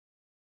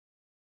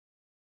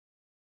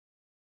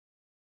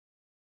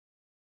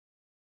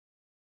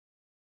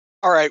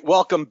All right,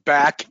 welcome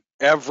back,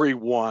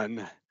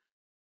 everyone.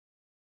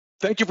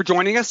 Thank you for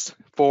joining us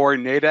for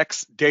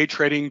Nadex Day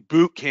Trading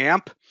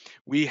Bootcamp.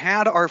 We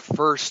had our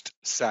first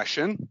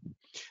session.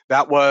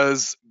 That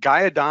was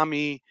Guy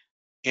Adami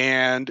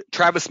and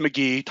Travis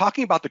McGee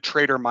talking about the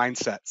trader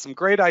mindset. Some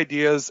great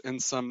ideas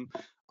and some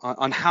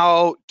on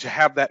how to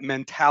have that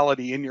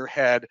mentality in your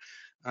head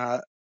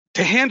to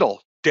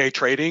handle day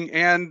trading.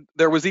 And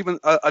there was even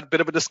a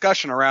bit of a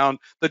discussion around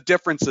the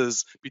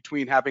differences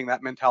between having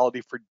that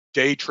mentality for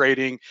day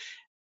trading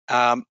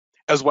um,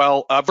 as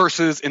well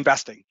versus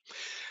investing.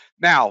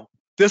 Now,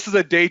 this is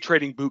a day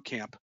trading boot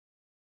camp.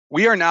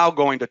 We are now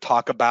going to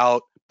talk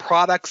about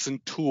products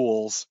and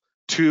tools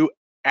to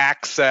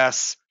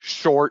access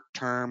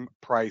short-term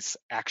price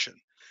action.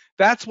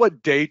 That's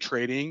what day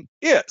trading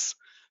is.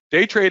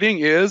 Day trading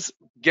is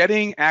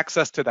getting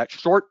access to that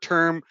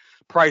short-term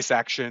price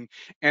action.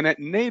 And at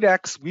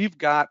Nadex, we've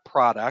got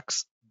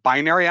products,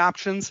 binary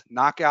options,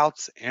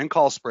 knockouts, and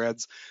call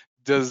spreads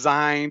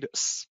designed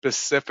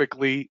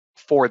specifically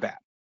for that.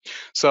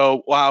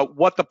 So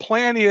what the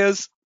plan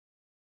is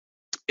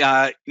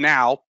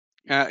now,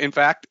 in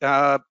fact,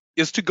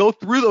 is to go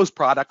through those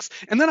products.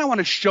 And then I want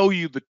to show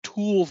you the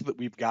tools that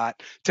we've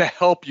got to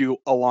help you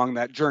along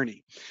that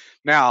journey.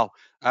 Now,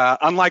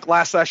 unlike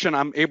last session,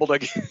 I'm able to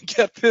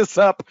get this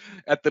up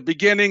at the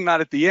beginning,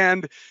 not at the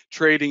end.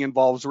 Trading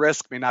involves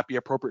risk, may not be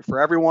appropriate for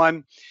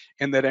everyone,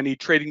 and that any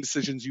trading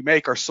decisions you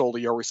make are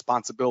solely your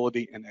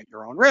responsibility and at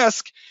your own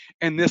risk.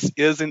 And this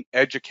is an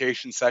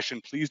education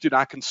session. Please do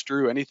not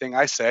construe anything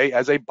I say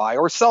as a buy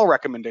or sell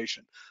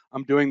recommendation.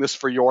 I'm doing this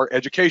for your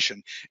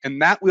education,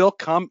 and that will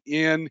come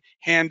in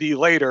handy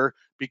later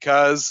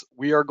because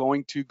we are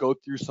going to go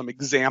through some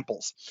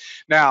examples.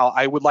 Now,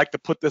 I would like to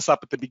put this up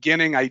at the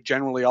beginning. I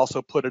generally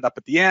also put it up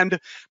at the end,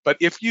 but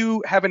if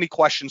you have any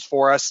questions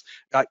for us,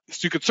 so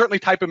you could certainly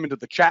type them into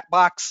the chat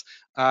box,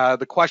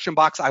 the question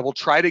box. I will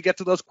try to get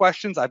to those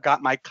questions. I've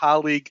got my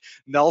colleague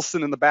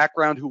Nelson in the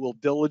background who will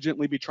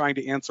diligently be trying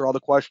to answer all the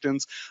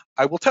questions.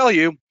 I will tell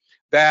you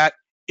that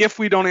if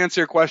we don't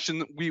answer your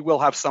question, we will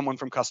have someone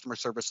from customer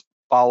service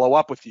follow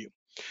up with you.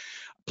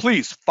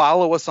 Please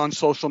follow us on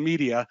social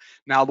media.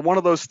 Now, one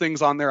of those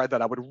things on there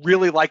that I would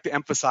really like to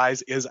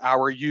emphasize is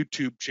our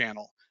YouTube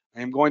channel.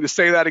 I am going to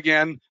say that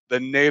again, the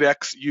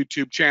Nadex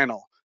YouTube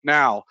channel.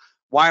 Now,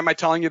 why am I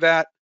telling you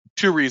that?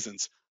 Two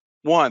reasons.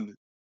 One,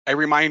 a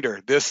reminder,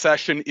 this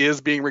session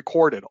is being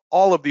recorded.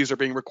 All of these are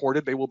being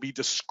recorded. They will be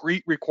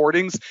discrete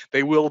recordings.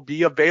 They will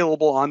be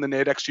available on the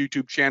Nadex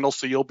YouTube channel,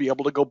 so you'll be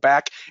able to go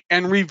back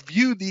and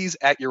review these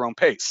at your own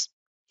pace.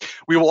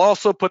 We will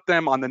also put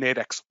them on the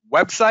Nadex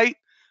website.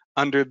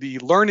 Under the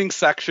learning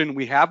section,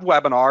 we have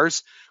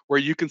webinars where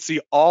you can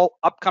see all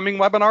upcoming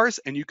webinars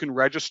and you can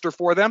register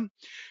for them,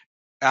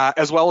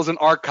 as well as an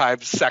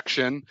archive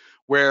section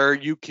where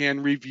you can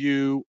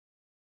review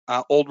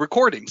old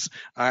recordings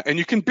and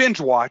you can binge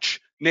watch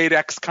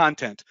Nadex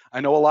content. I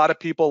know a lot of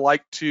people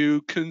like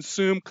to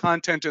consume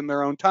content in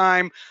their own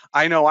time.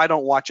 I know I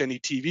don't watch any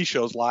TV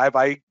shows live.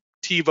 I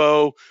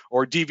TiVo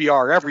or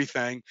DVR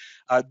everything.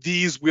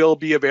 These will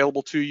be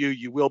available to you.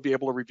 You will be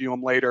able to review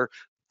them later.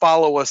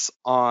 Follow us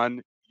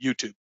on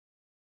YouTube.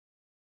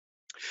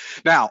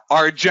 Now,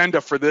 our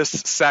agenda for this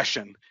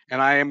session, and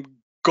I am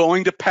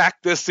going to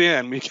pack this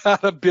in. We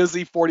got a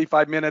busy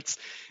 45 minutes.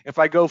 If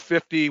I go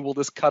 50, we'll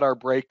just cut our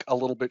break a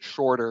little bit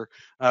shorter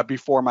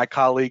before my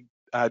colleague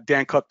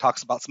Dan Cook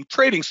talks about some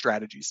trading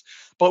strategies.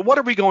 But what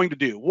are we going to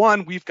do?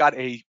 One, we've got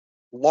a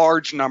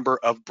large number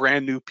of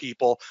brand new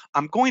people.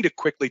 I'm going to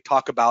quickly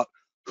talk about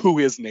who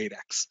is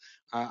Nadex.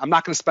 I'm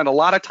not going to spend a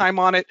lot of time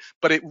on it,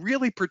 but it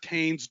really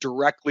pertains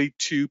directly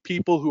to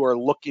people who are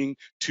looking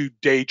to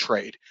day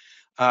trade.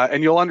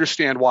 And you'll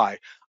understand why.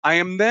 I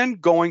am then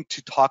going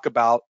to talk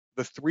about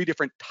the three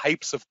different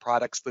types of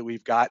products that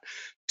we've got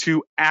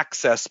to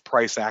access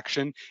price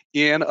action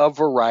in a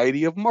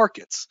variety of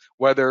markets,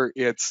 whether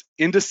it's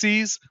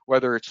indices,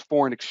 whether it's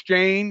foreign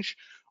exchange,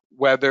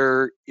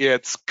 whether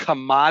it's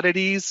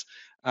commodities,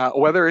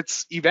 whether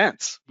it's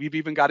events. We've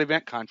even got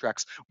event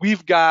contracts.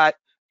 We've got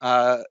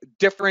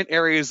different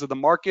areas of the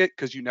market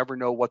because you never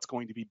know what's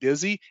going to be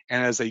busy.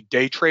 And as a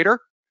day trader,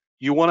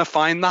 you want to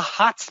find the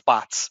hot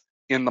spots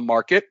in the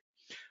market.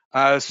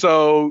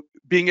 So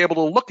being able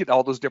to look at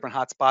all those different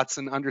hot spots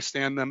and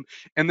understand them,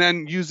 and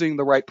then using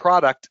the right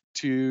product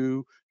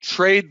to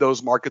trade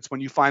those markets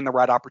when you find the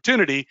right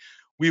opportunity.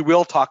 We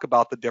will talk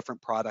about the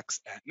different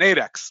products at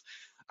Nadex.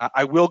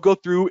 I will go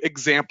through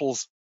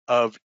examples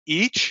of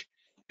each,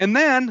 and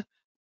then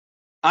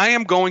I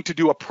am going to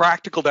do a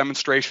practical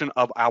demonstration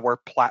of our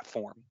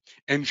platform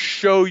and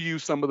show you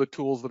some of the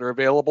tools that are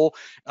available.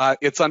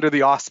 It's under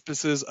the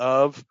auspices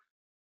of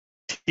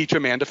Teach a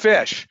Man to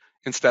Fish.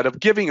 Instead of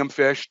giving them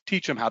fish,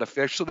 teach them how to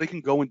fish so they can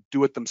go and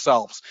do it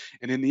themselves.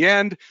 And in the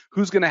end,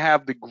 who's going to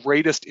have the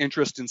greatest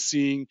interest in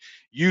seeing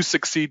you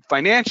succeed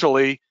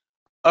financially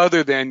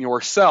other than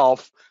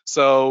yourself?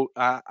 So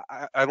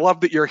I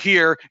love that you're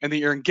here and that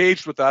you're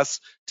engaged with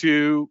us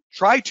to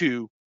try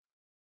to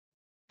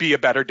be a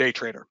better day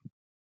trader.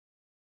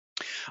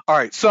 All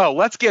right, so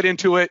let's get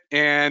into it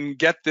and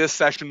get this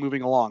session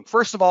moving along.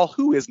 First of all,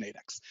 who is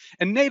Nadex?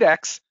 And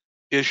Nadex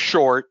is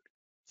short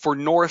for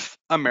North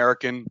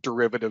American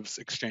Derivatives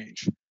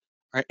Exchange.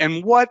 Right?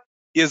 And what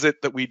is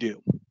it that we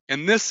do?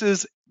 And this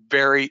is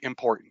very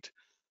important.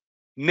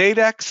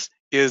 Nadex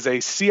is a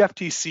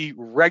CFTC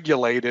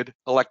regulated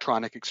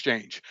electronic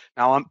exchange.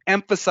 Now I'm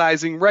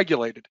emphasizing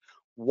regulated.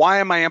 Why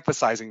am I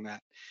emphasizing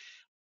that?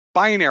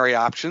 Binary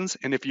options,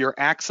 and if you're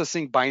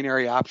accessing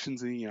binary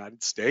options in the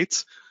United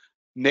States,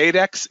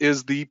 Nadex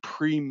is the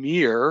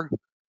premier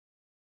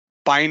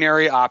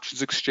binary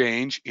options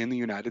exchange in the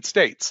United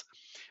States.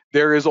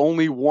 There is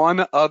only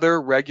one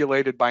other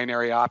regulated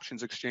binary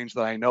options exchange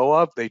that I know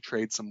of. They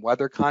trade some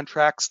weather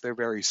contracts. They're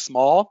very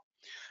small,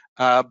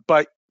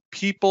 but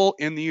people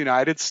in the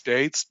United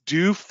States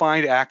do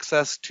find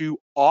access to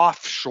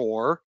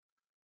offshore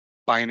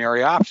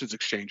binary options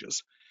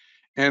exchanges.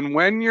 And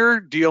when you're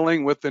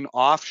dealing with an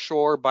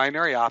offshore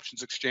binary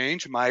options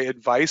exchange, my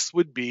advice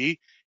would be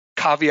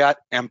caveat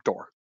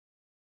emptor,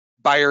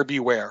 buyer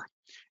beware.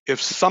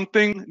 If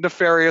something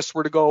nefarious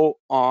were to go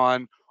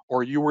on,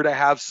 or you were to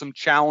have some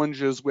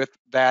challenges with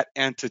that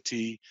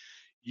entity,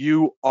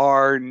 you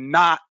are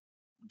not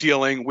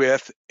dealing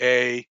with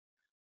a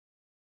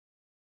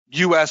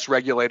US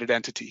regulated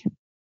entity.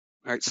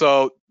 All right,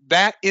 so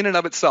that in and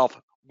of itself,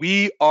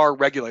 we are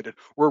regulated.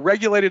 We're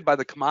regulated by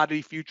the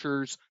Commodity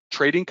Futures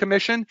Trading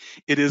Commission.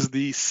 It is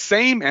the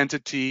same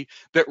entity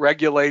that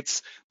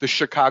regulates the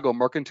Chicago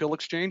Mercantile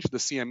Exchange, the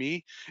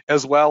CME,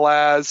 as well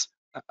as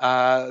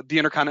the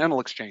Intercontinental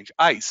Exchange,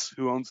 ICE,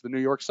 who owns the New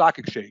York Stock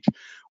Exchange.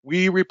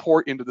 We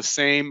report into the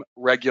same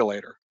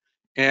regulator.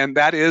 And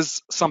that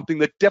is something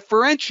that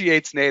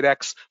differentiates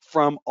Nadex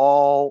from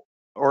all,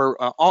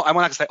 or I'm not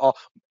going to say all,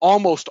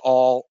 almost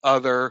all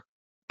other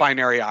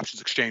binary options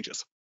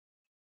exchanges.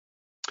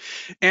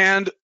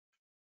 And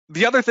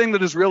the other thing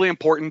that is really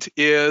important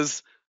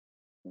is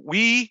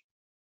we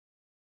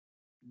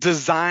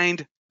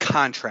designed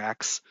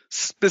contracts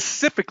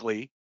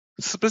specifically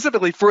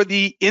for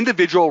the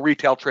individual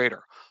retail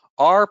trader.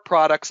 Our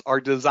products are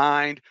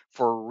designed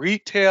for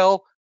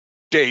retail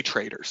day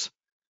traders.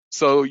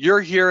 So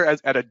you're here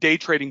at a day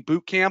trading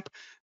boot camp.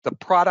 The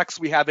products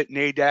we have at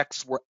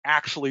Nadex were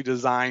actually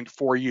designed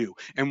for you.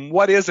 And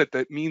what is it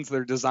that means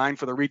they're designed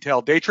for the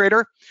retail day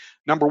trader?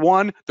 Number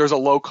one, there's a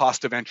low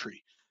cost of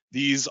entry.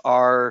 These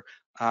are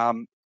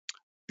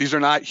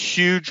not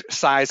huge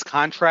size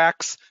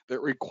contracts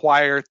that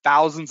require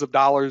thousands of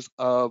dollars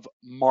of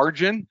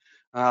margin.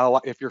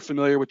 If you're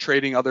familiar with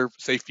trading other,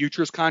 say,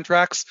 futures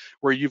contracts,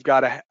 where you've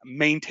got to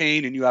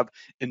maintain and you have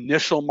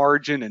initial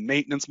margin and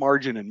maintenance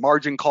margin and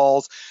margin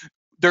calls,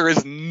 there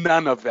is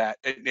none of that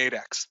at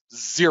Nadex.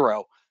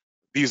 Zero.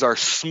 These are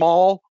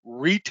small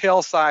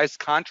retail sized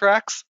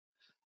contracts.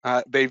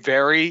 They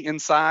vary in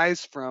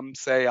size from,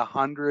 say,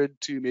 $100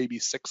 to maybe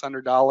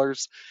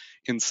 $600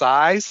 in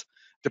size,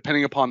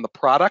 depending upon the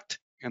product.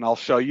 And I'll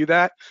show you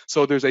that.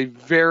 So there's a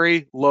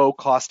very low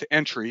cost to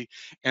entry.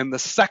 And the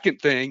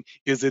second thing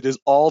is it is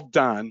all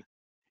done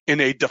in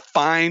a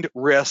defined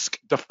risk,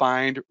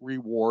 defined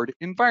reward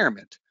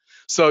environment.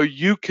 So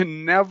you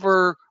can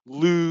never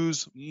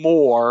lose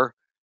more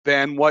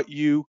than what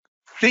you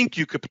think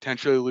you could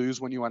potentially lose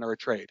when you enter a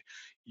trade.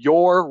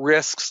 Your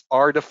risks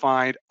are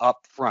defined up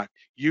front.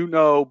 You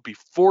know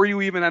before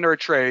you even enter a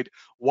trade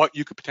what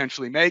you could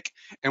potentially make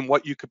and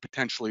what you could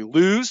potentially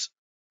lose.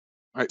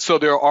 Right? So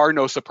there are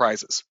no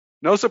surprises.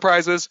 No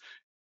surprises.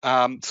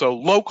 So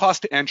low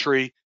cost to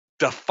entry,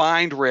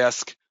 defined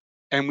risk,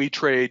 and we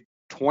trade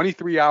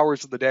 23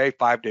 hours of the day,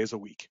 5 days a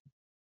week.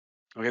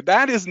 Okay,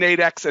 that is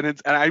Nadex,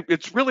 and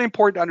it's really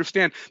important to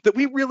understand that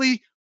we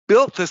really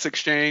built this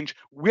exchange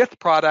with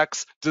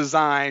products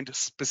designed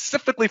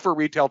specifically for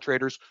retail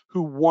traders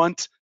who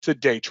want to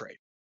day trade.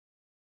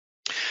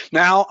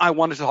 Now, I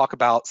wanted to talk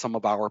about some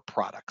of our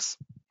products.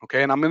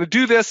 Okay, and I'm going to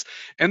do this,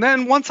 and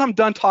then once I'm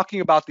done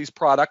talking about these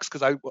products,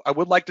 because I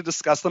would like to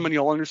discuss them and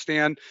you'll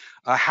understand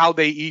how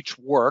they each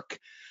work,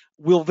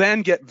 we'll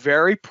then get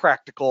very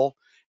practical,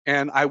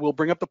 and I will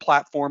bring up the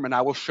platform and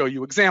I will show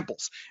you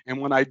examples. And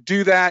when I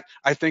do that,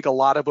 I think a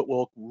lot of it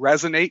will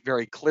resonate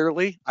very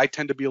clearly. I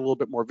tend to be a little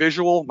bit more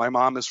visual. My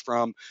mom is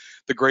from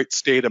the great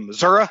state of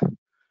Missouri.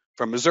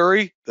 From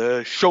Missouri,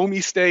 the show me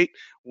state.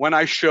 When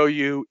I show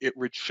you, it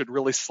should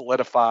really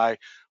solidify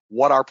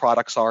what our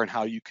products are and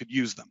how you could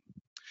use them.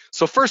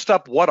 So first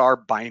up, what are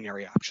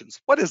binary options?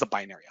 What is a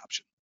binary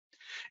option?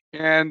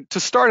 And to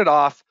start it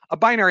off, a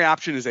binary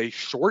option is a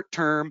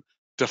short-term,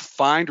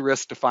 defined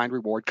risk, defined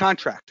reward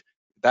contract.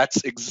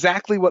 That's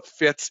exactly what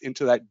fits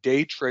into that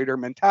day trader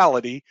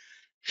mentality,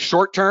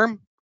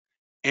 short-term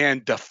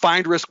and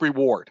defined risk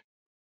reward.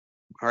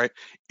 All right.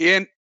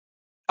 And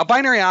a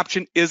binary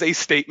option is a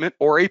statement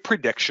or a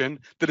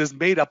prediction that is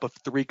made up of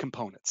three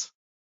components.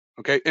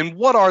 Okay. And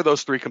what are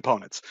those three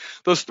components?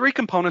 Those three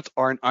components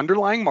are an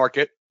underlying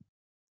market,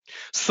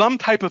 some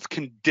type of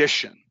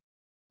condition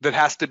that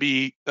has to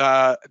be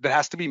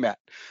met.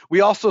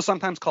 We also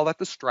sometimes call that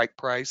the strike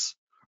price,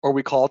 or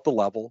we call it the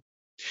level.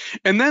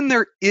 And then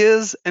there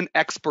is an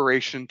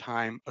expiration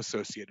time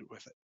associated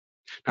with it.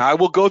 Now, I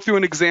will go through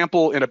an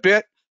example in a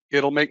bit.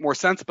 It'll make more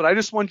sense, but I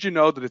just want you to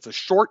know that it's a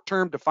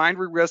short-term defined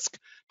risk,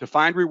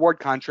 defined reward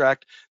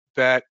contract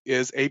that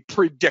is a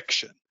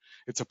prediction.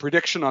 It's a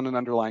prediction on an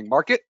underlying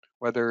market,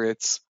 whether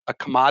it's a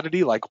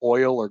commodity like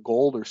oil or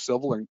gold or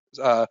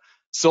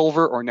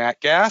silver or nat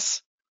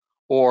gas,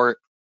 or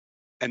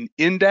an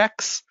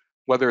index,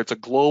 whether it's a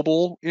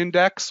global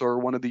index or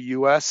one of the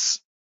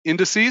US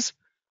indices,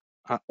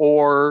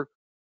 or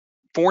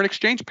foreign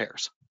exchange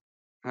pairs.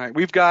 All right,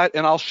 we've got,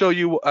 and I'll show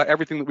you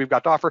everything that we've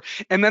got to offer.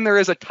 And then there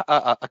is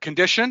a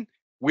condition.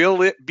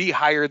 Will it be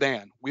higher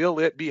than? Will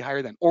it be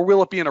higher than? Or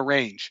will it be in a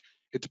range?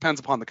 It depends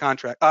upon the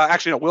contract.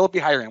 Actually, no, will it be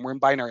higher than? We're in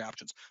binary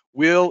options.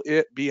 Will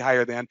it be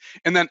higher than?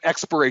 And then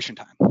expiration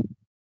time.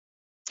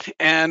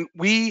 And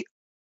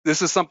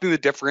this is something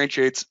that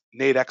differentiates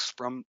Nadex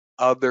from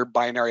other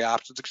binary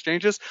options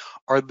exchanges,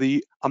 are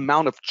the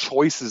amount of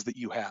choices that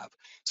you have.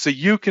 So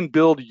you can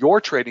build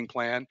your trading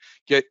plan,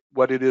 get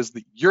what it is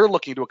that you're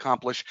looking to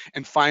accomplish,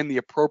 and find the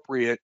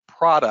appropriate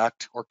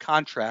product or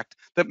contract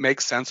that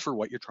makes sense for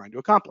what you're trying to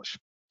accomplish.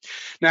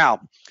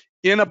 Now,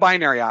 in a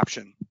binary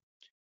option,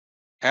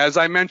 as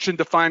I mentioned,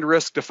 defined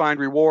risk, defined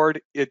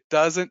reward, it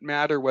doesn't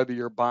matter whether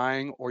you're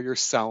buying or you're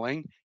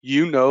selling,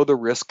 you know the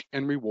risk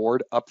and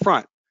reward up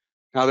front.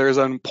 Now, there's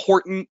an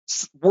important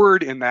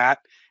word in that,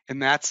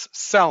 and that's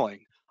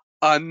selling.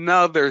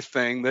 Another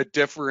thing that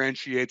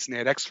differentiates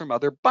Nadex from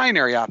other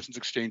binary options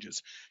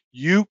exchanges.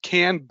 You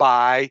can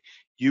buy,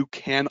 you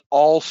can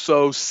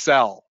also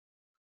sell.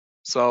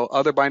 So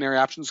other binary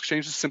options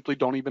exchanges simply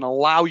don't even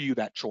allow you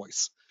that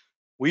choice.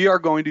 We are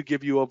going to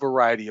give you a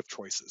variety of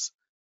choices.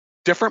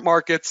 Different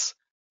markets,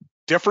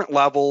 different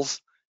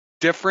levels,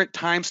 different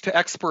times to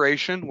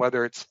expiration,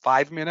 whether it's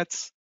 5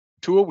 minutes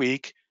to a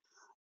week,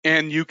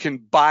 and you can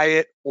buy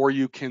it or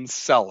you can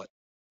sell it.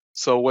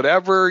 So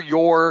whatever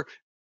your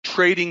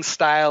trading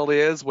style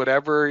is,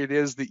 whatever it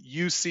is that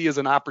you see as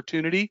an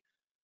opportunity,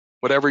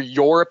 whatever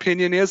your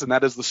opinion is, and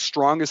that is the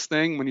strongest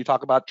thing when you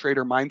talk about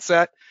trader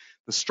mindset,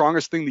 the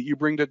strongest thing that you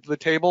bring to the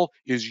table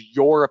is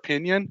your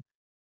opinion.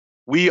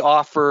 We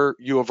offer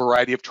you a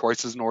variety of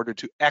choices in order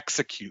to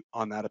execute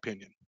on that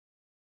opinion.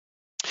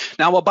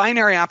 Now, a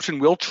binary option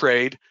will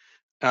trade,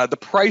 the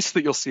price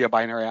that you'll see a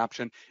binary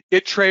option,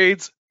 it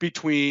trades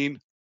between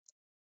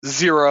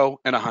 0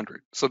 and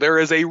 100. So there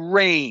is a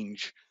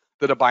range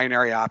that a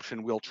binary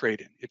option will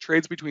trade in. It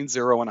trades between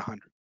 0 and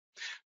 100.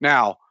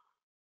 Now,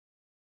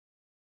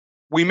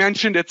 we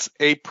mentioned it's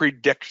a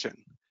prediction.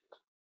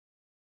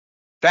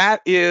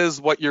 That is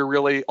what you're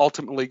really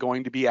ultimately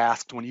going to be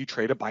asked when you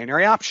trade a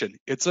binary option.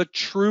 It's a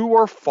true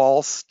or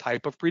false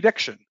type of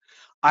prediction.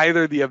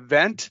 Either the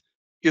event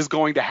is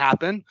going to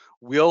happen.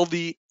 Will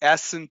the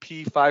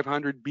S&P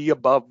 500 be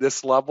above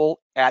this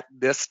level at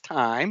this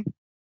time?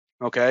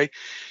 Okay.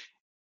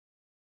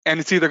 And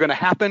it's either going to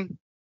happen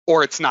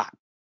or it's not.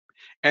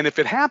 And if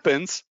it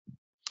happens,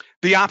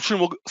 the option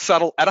will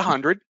settle at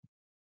 100.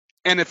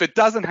 And if it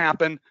doesn't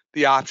happen,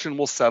 the option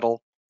will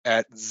settle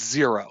at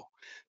 0.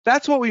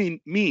 That's what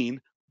we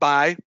mean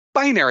by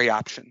binary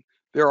option.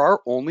 There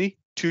are only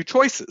two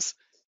choices.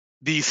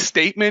 The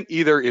statement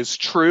either is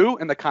true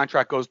and the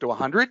contract goes to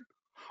 100,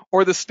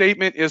 or the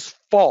statement is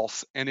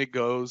false and it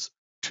goes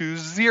to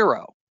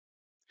 0.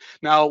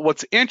 Now,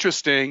 what's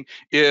interesting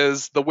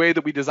is the way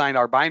that we design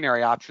our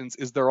binary options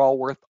is they're all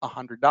worth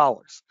 $100.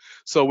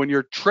 So when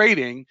you're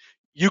trading,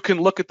 you can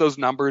look at those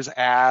numbers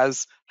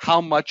as how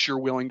much you're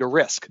willing to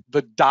risk,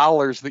 the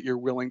dollars that you're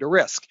willing to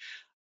risk.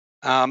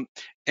 So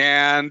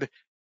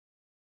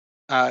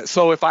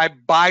if I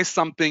buy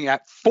something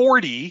at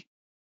 40,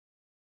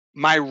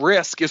 my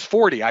risk is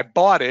 40. I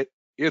bought it,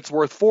 it's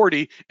worth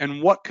 40.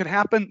 And what could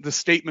happen? The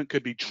statement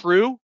could be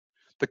true.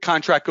 The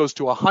contract goes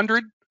to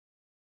 100.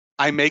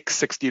 I make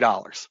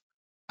 $60.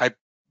 I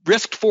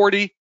risked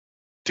 40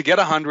 to get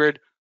 100,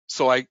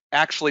 so I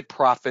actually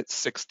profit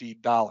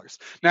 $60.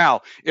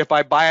 Now, if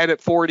I buy it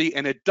at 40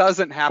 and it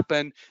doesn't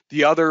happen,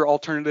 the other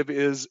alternative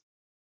is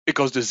it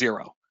goes to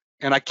 0.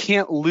 And I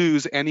can't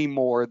lose any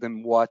more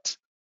than what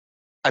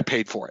I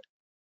paid for it.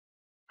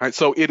 All right,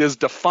 so it is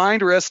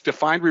defined risk,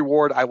 defined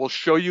reward. I will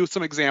show you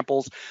some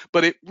examples,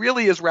 but it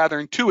really is rather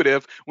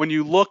intuitive. When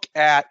you look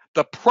at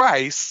the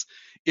price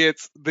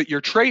it's that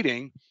you're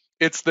trading,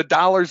 it's the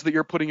dollars that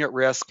you're putting at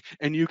risk,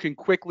 and you can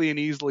quickly and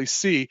easily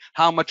see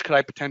how much could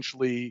I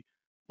potentially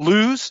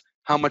lose,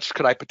 how much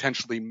could I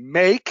potentially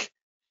make,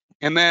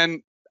 and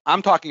then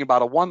I'm talking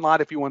about a one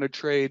lot. If you want to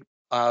trade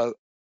a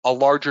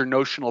larger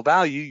notional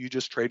value, you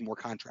just trade more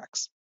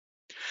contracts.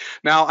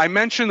 Now, I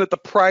mentioned that the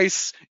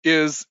price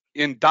is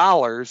in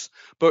dollars,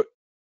 but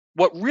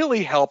what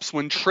really helps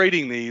when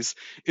trading these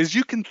is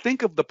you can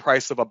think of the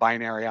price of a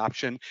binary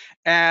option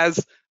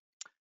as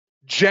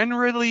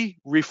generally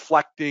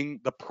reflecting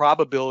the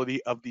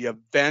probability of the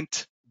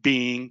event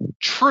being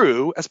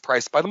true as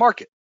priced by the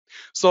market.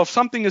 So if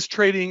something is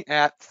trading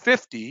at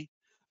 50,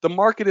 the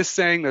market is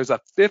saying there's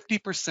a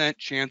 50%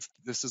 chance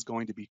that this is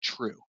going to be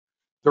true.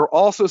 They're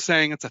also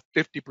saying it's a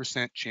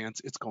 50%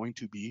 chance it's going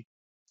to be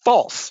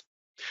false.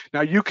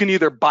 Now you can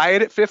either buy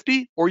it at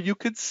 50 or you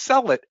could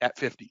sell it at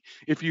 50.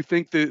 If you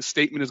think the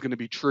statement is going to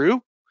be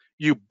true,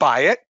 you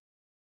buy it.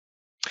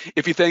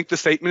 If you think the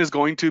statement is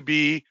going to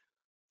be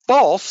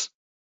false,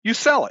 you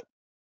sell it,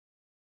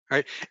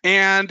 right?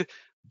 And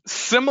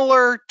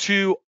similar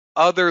to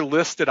other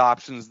listed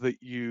options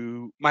that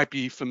you might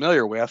be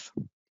familiar with,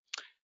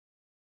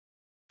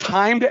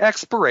 time to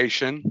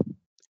expiration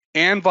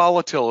and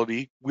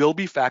volatility will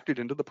be factored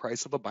into the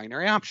price of a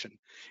binary option.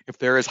 If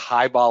there is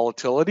high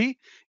volatility,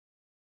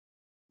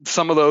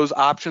 some of those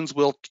options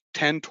will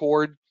tend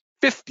toward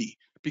 50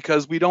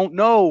 because we don't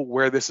know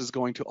where this is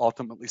going to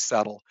ultimately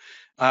settle.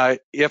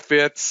 If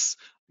it's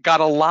got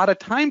a lot of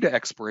time to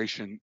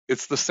expiration,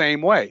 it's the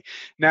same way.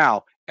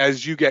 Now,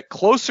 as you get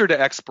closer to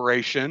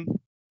expiration,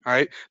 all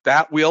right,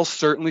 that will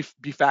certainly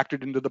be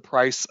factored into the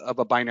price of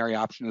a binary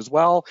option as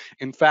well.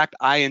 In fact,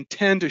 I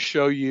intend to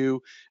show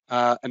you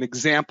an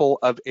example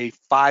of a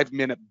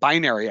 5-minute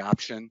binary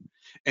option,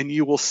 and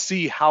you will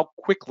see how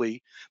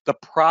quickly the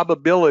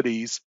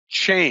probabilities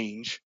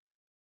change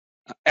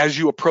as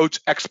you approach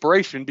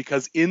expiration,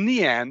 because in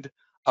the end,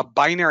 a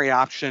binary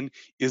option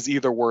is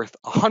either worth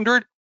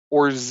 100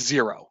 or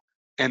 0,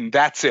 and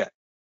that's it.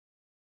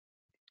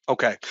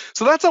 Okay,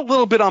 so that's a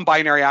little bit on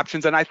binary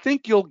options, and I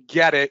think you'll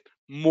get it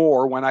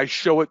more when I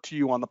show it to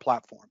you on the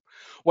platform.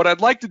 What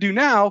I'd like to do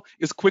now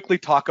is quickly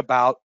talk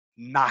about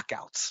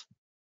knockouts.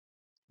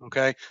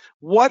 Okay,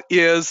 what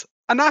is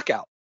a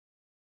knockout?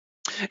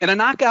 And a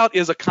knockout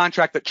is a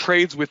contract that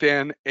trades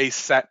within a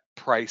set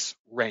price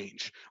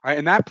range. Right?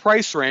 And that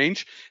price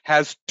range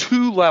has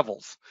 2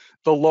 levels.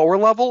 The lower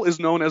level is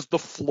known as the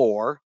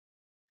floor,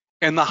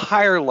 and the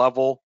higher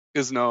level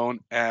is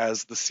known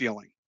as the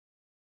ceiling.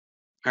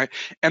 Right?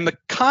 And the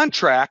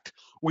contract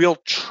will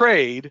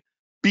trade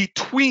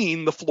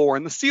between the floor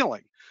and the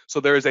ceiling. So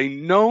there is a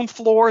known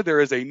floor, there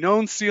is a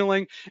known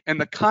ceiling,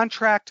 and the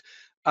contract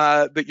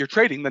that you're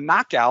trading, the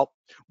knockout,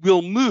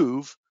 will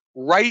move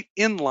right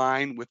in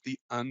line with the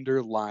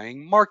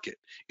underlying market.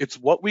 It's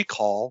what we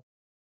call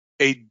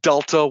a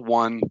Delta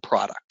 1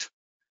 product.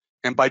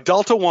 And by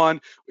Delta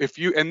 1,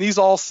 and these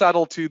all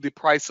settle to the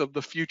price of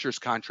the futures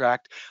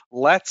contract.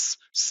 Let's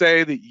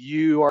say that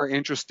you are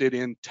interested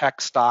in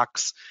tech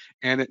stocks,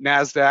 and at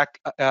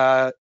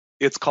NASDAQ,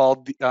 it's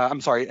called,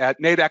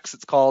 at Nadex,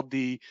 it's called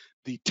the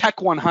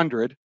Tech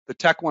 100. The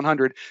Tech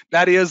 100,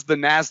 that is the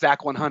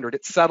NASDAQ 100.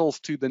 It settles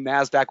to the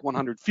NASDAQ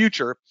 100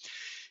 future.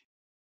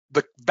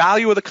 The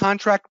value of the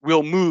contract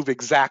will move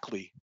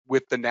exactly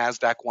with the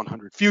NASDAQ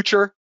 100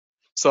 future.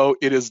 So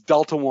it is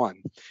Delta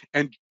 1.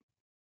 And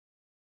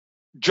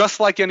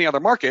just like any other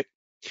market,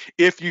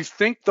 if you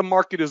think the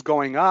market is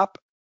going up,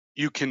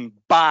 you can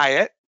buy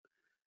it.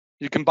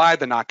 You can buy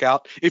the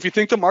knockout. If you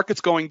think the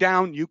market's going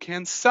down, you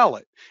can sell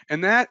it.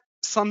 And that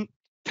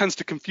tends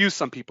to confuse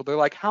some people. They're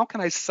like, how can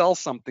I sell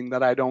something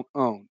that I don't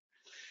own?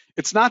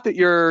 It's not that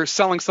you're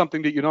selling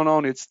something that you don't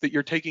own. It's that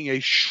you're taking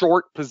a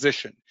short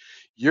position.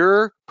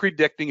 You're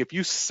predicting, if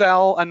you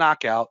sell a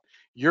knockout,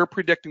 you're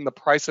predicting the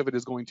price of it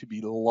is going to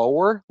be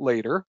lower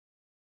later,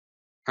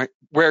 right?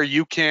 Where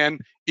you can,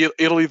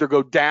 it'll either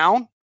go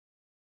down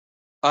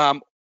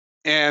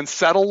and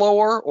settle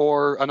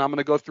lower, and I'm going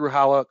to go through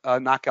how a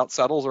knockout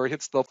settles, or it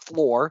hits the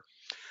floor,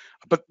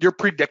 but you're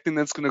predicting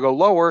that it's going to go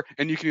lower,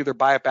 and you can either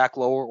buy it back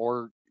lower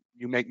or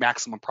you make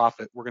maximum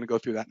profit. We're going to go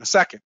through that in a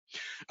second.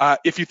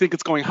 If you think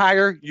it's going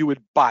higher, you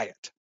would buy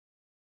it.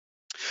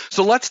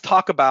 So let's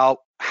talk about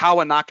how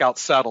a knockout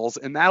settles,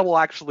 and that will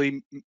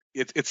actually,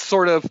 it's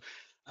sort of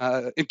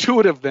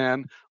intuitive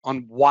then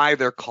on why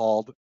they're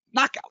called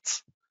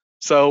knockouts.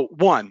 So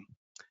one,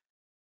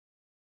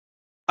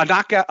 a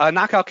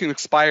knockout can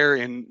expire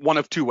in one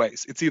of 2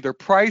 ways. It's either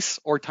price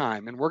or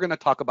time, and we're going to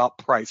talk about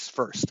price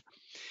first.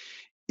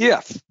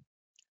 If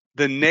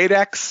the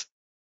Nadex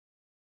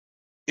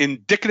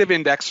indicative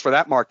index for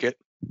that market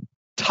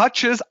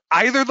touches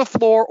either the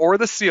floor or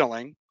the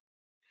ceiling,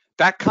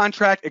 that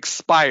contract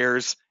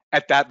expires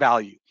at that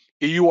value.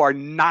 You are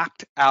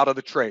knocked out of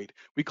the trade.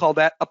 We call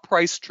that a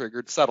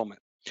price-triggered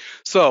settlement.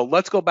 So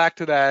let's go back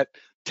to that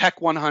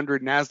Tech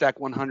 100, NASDAQ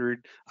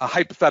 100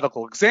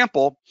 hypothetical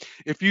example.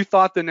 If you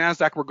thought the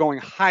NASDAQ were going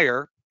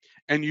higher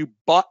and you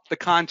bought the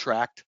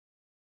contract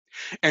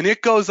and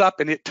it goes up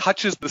and it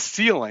touches the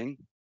ceiling,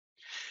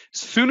 as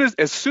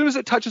soon as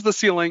it touches the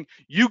ceiling,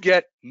 you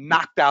get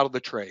knocked out of the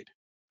trade.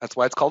 That's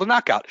why it's called a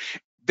knockout.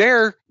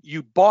 There,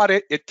 you bought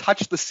it, it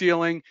touched the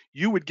ceiling,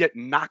 you would get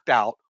knocked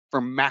out for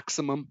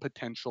maximum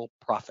potential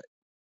profit.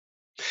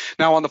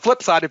 Now, on the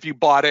flip side, if you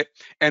bought it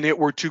and it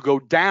were to go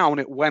down,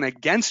 it went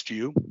against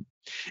you,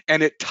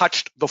 and it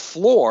touched the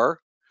floor,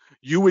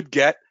 you would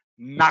get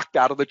knocked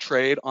out of the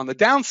trade on the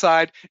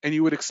downside, and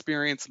you would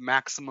experience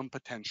maximum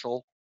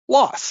potential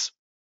loss.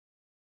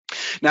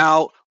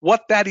 Now,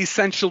 what that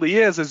essentially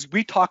is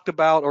we talked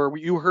about, or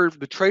you heard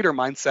the trader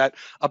mindset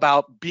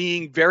about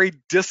being very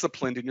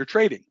disciplined in your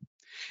trading.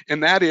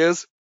 And that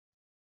is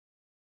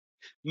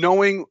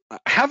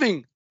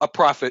having a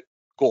profit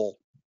goal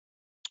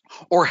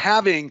or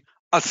having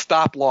a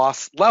stop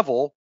loss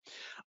level.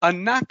 A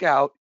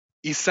knockout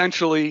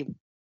essentially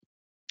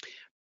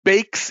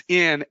bakes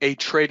in a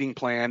trading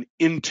plan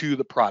into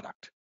the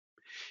product.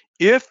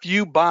 If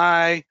you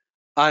buy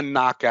a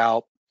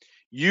knockout,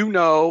 you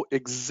know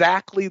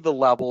exactly the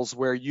levels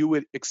where you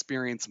would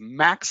experience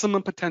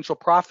maximum potential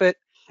profit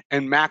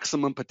and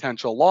maximum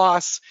potential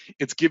loss.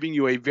 It's giving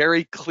you a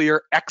very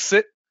clear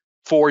exit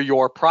for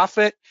your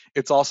profit.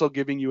 It's also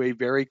giving you a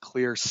very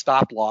clear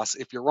stop loss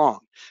if you're wrong.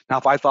 Now,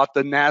 if I thought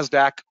the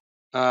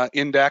NASDAQ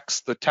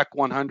index, the Tech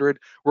 100,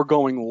 were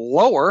going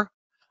lower,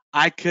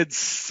 I could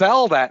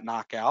sell that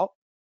knockout.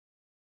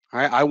 All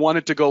right, I want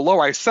it to go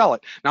lower, I sell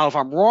it. Now, if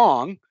I'm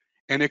wrong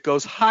and it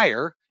goes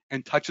higher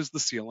and touches the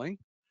ceiling,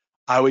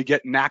 I would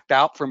get knocked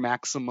out for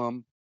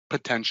maximum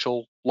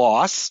potential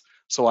loss.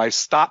 So I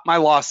stop my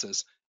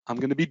losses. I'm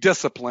going to be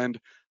disciplined.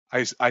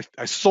 I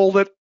sold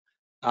it.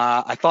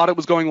 I thought it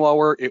was going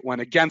lower. It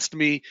went against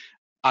me.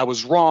 I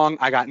was wrong.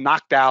 I got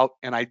knocked out,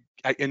 and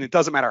and it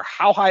doesn't matter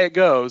how high it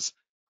goes.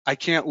 I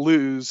can't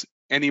lose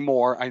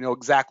anymore. I know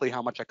exactly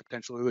how much I could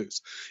potentially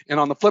lose. And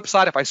on the flip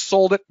side, if I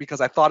sold it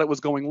because I thought it was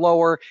going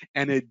lower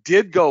and it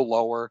did go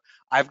lower,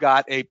 I've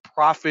got a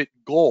profit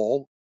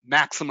goal,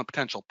 maximum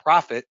potential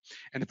profit.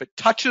 And if it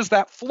touches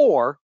that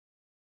floor,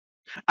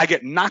 I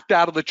get knocked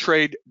out of the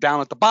trade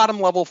down at the bottom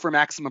level for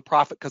maximum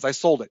profit because I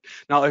sold it.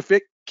 Now, if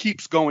it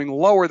keeps going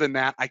lower than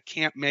that, I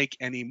can't make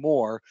any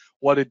more.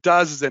 What it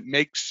does is it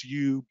makes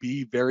you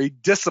be very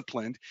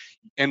disciplined.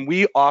 And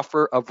we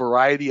offer a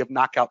variety of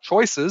knockout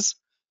choices.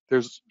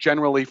 There's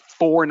generally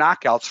 4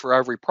 knockouts for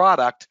every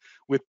product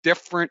with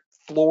different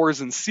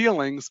floors and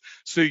ceilings.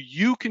 So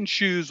you can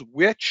choose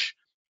which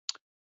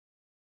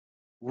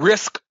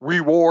risk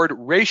reward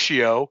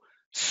ratio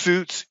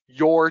suits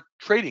your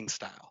trading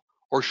style,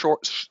 or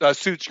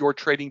suits your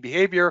trading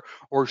behavior,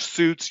 or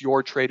suits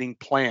your trading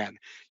plan.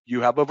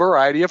 You have a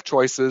variety of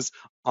choices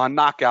on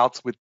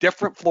knockouts with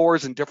different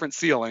floors and different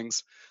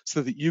ceilings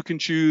so that you can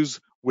choose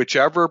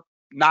whichever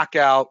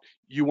knockout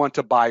you want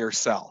to buy or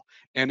sell.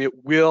 And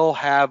it will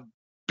have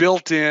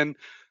built-in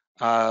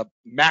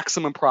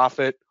maximum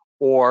profit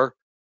or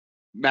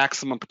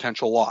maximum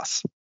potential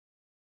loss.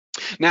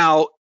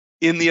 Now,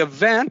 in the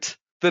event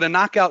that a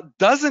knockout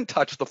doesn't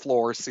touch the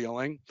floor or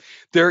ceiling,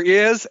 there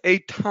is a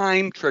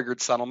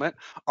time-triggered settlement.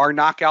 Our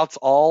knockouts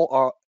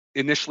all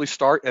initially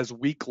start as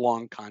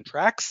week-long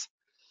contracts.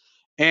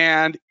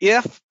 And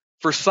if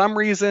for some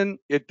reason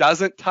it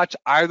doesn't touch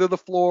either the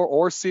floor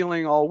or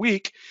ceiling all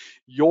week,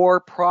 your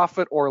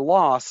profit or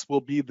loss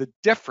will be the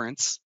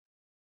difference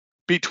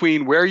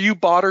between where you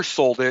bought or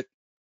sold it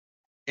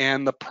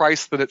and the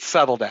price that it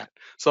settled at.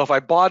 So if I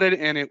bought it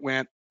and it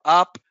went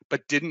up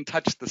but didn't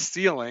touch the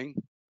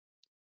ceiling,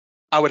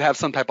 I would have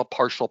some type of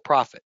partial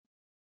profit.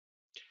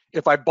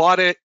 If I bought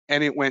it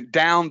and it went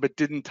down but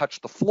didn't touch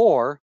the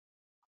floor,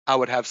 I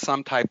would have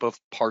some type of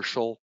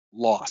partial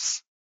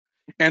loss.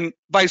 And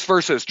vice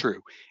versa is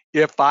true.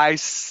 If I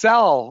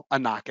sell a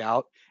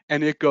knockout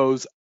and it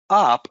goes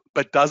up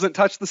but doesn't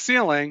touch the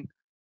ceiling,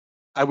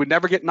 I would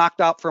never get knocked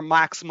out for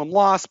maximum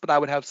loss, but I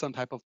would have some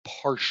type of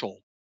partial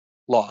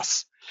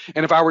loss.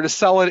 And if I were to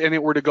sell it and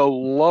it were to go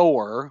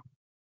lower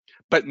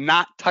but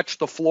not touch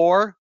the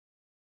floor,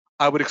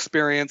 I would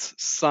experience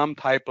some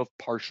type of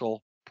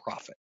partial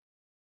profit.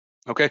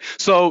 Okay,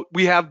 so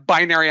we have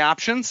binary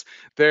options.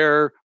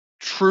 They're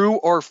true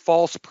or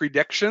false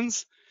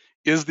predictions.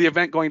 Is the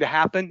event going to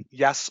happen?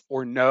 Yes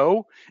or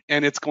no.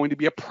 And it's going to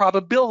be a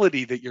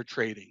probability that you're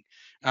trading.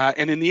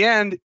 And in the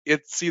end,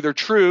 it's either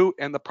true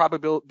and the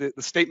probability,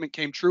 the statement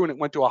came true and it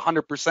went to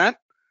 100%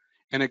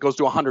 and it goes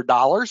to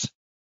 $100,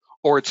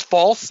 or it's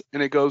false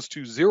and it goes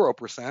to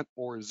 0%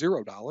 or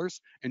 $0,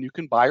 and you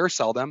can buy or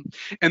sell them.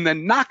 And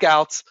then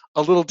knockouts,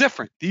 a little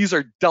different. These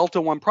are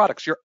Delta One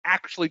products. You're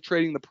actually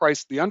trading the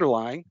price of the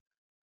underlying.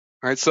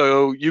 All right,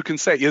 so you can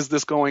say, is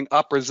this going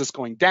up or is this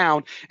going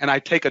down? And I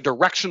take a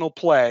directional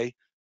play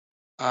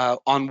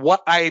on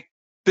what I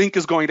think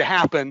is going to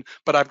happen,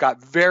 but I've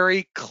got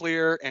very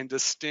clear and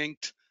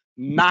distinct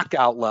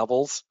knockout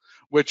levels,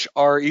 which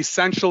are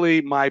essentially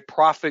my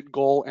profit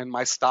goal and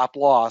my stop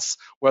loss,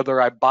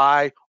 whether I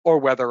buy or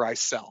whether I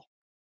sell.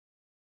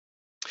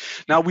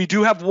 Now, we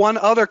do have one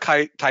other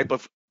type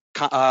of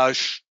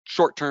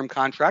short-term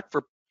contract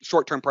for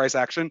short-term price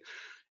action,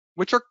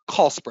 which are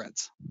call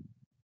spreads.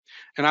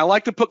 And I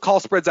like to put call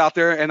spreads out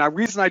there, and the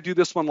reason I do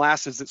this one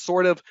last is it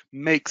sort of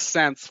makes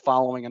sense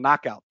following a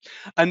knockout.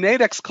 A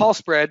Nadex call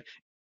spread,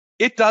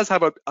 it does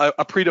have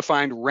a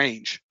predefined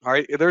range. All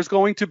right, there's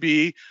going to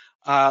be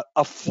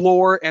a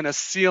floor and a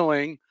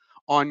ceiling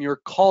on your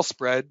call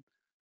spread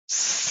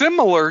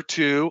similar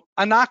to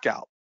a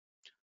knockout.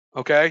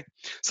 Okay,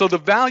 so the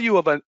value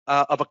of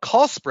a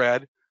call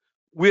spread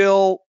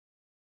will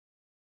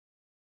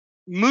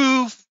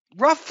move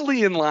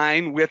roughly in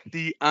line with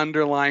the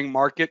underlying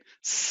market,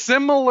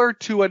 similar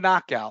to a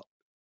knockout.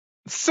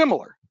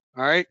 Similar,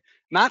 all right?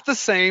 Not the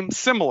same,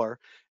 similar.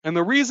 And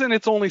the reason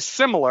it's only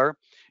similar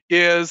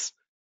is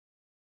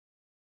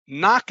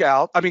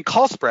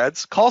call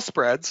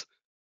spreads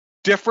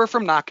differ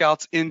from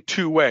knockouts in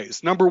 2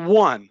 ways. Number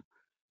one,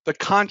 the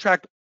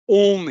contract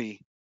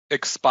only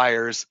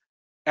expires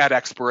at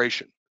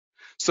expiration.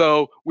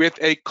 So with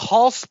a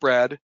call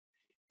spread,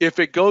 if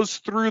it goes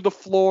through the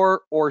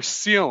floor or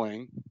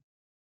ceiling,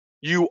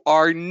 you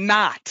are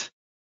not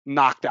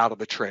knocked out of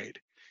the trade.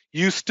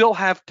 You still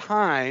have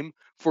time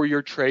for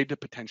your trade to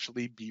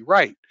potentially be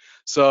right.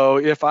 So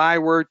if I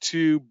were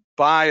to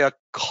buy a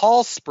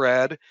call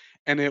spread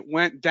and it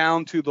went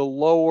down to the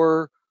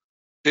lower,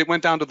 it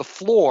went down to the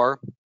floor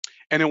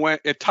and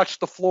it touched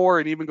the floor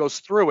and even goes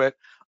through it,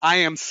 I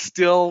am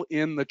still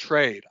in the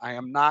trade. I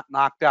am not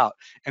knocked out.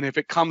 And if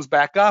it comes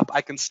back up,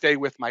 I can stay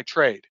with my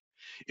trade.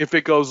 If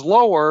it goes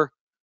lower,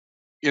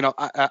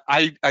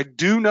 I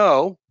do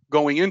know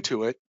going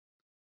into it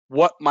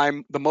what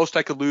the most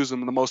I could lose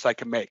and the most I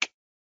can make.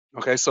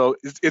 Okay, so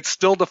it's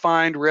still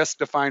defined risk,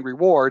 defined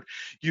reward.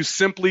 You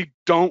simply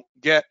don't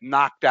get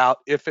knocked out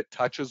if it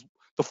touches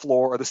the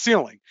floor or the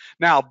ceiling.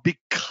 Now,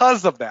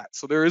 because of that,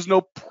 so there is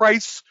no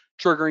price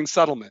triggering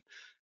settlement.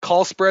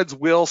 Call spreads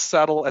will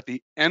settle at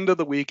the end of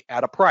the week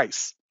at a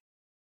price.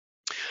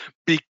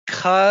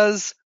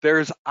 Because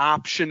there's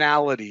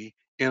optionality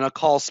in a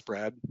call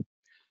spread,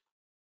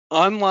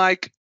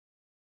 unlike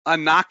a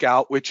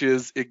knockout, which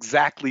is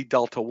exactly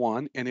delta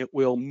one, and it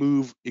will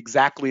move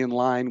exactly in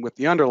line with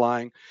the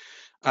underlying,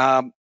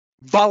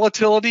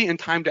 volatility and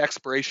time to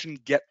expiration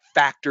get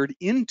factored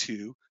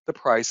into the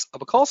price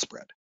of a call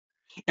spread.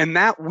 And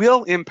that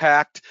will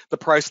impact the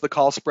price of the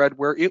call spread,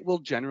 where it will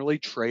generally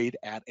trade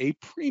at a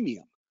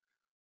premium.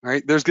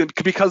 Right?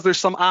 Because there's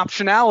some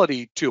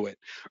optionality to it.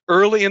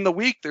 Early in the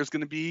week, there's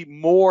going to be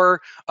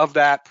more of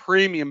that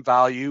premium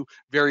value.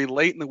 Very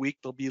late in the week,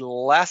 there'll be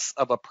less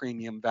of a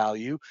premium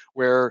value,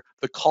 where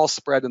the call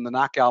spread and the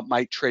knockout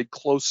might trade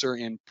closer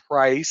in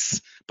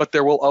price, but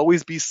there will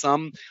always be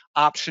some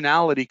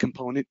optionality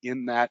component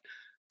in that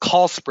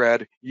call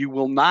spread. You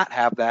will not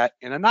have that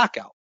in a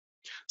knockout.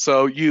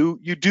 So you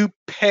do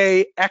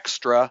pay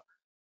extra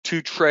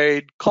to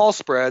trade call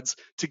spreads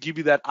to give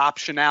you that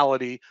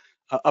optionality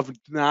of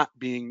not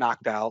being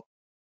knocked out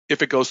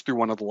if it goes through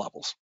one of the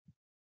levels.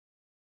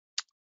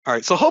 All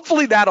right, so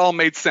hopefully that all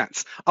made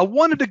sense. I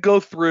wanted to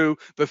go through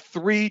the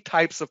 3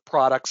 types of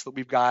products that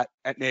we've got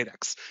at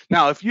Nadex.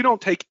 Now, if you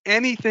don't take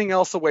anything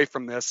else away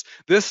from this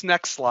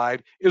next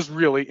slide is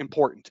really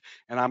important.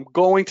 And I'm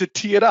going to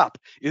tee it up,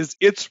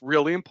 it's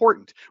really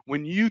important.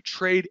 When you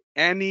trade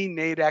any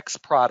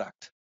Nadex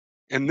product,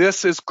 and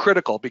this is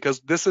critical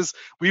because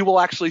we will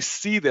actually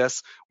see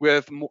this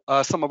with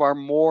some of our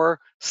more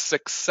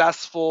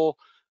successful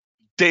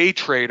day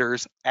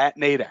traders at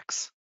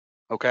Nadex.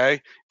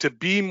 Okay, to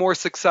be more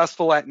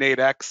successful at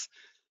Nadex,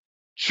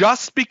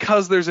 just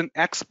because there's an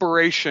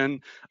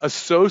expiration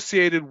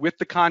associated with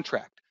the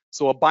contract.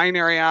 So a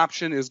binary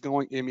option is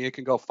it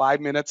can go 5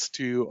 minutes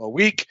to a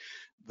week.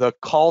 The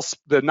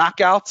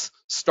knockouts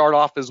start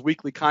off as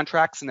weekly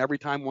contracts, and every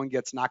time one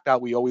gets knocked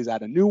out, we always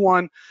add a new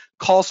one.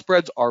 Call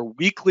spreads are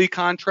weekly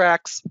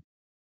contracts.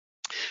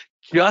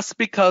 Just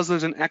because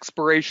there's an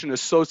expiration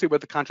associated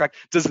with the contract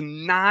does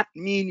not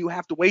mean you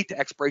have to wait to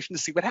expiration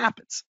to see what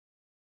happens.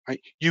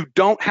 Right? You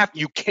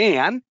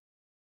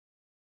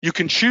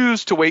can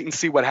choose to wait and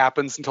see what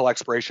happens until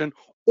expiration,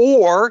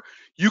 or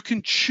you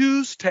can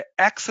choose to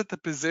exit the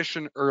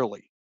position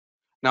early.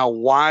 Now,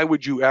 why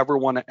would you ever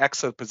want to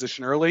exit a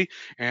position early?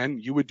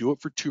 And you would do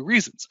it for 2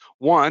 reasons.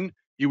 1,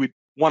 you would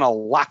want to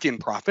lock in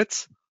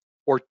profits,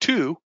 or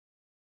 2,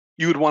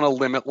 you would want to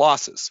limit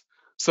losses.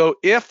 So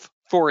if,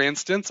 for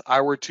instance,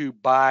 I were to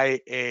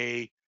buy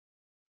a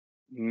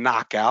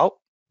knockout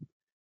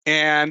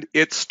and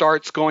it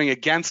starts going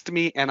against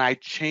me and I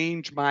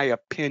change my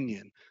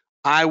opinion,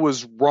 I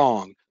was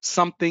wrong.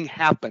 Something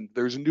happened.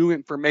 There's new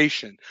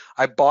information.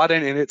 I bought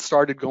it and it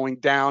started going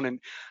down,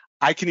 and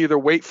I can either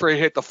wait for it to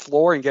hit the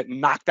floor and get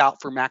knocked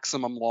out for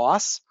maximum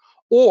loss,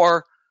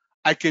 or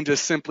I can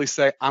just simply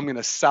say, I'm going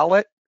to sell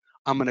it.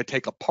 I'm going to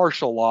take a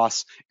partial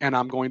loss and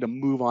I'm going to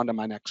move on to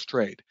my next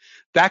trade.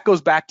 That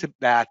goes back to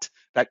that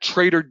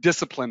trader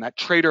discipline, that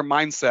trader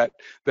mindset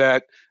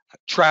that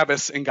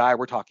Travis and Guy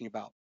were talking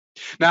about.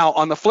 Now,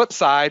 on the flip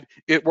side,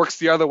 it works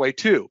the other way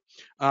too.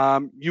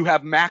 You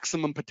have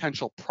maximum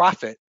potential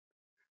profit.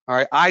 All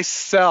right, I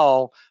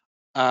sell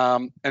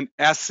an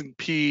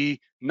S&P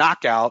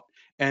knockout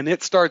and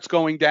it starts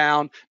going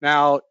down.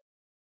 Now,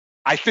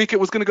 I think it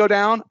was going to go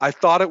down. I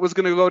thought it was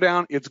going to go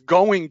down. It's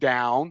going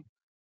down.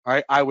 All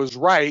right, I was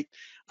right.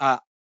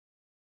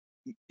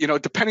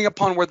 Depending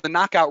upon where the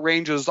knockout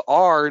ranges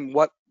are and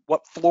what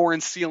floor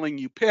and ceiling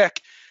you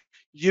pick,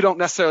 you don't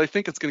necessarily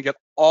think it's going to get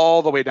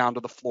all the way down to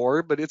the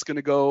floor, but it's going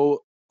to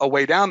go a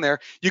way down there.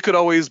 You could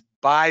always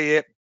buy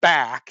it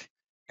back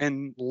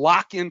and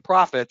lock in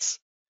profits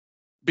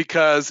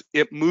because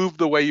it moved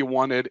the way you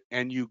wanted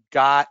and you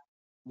got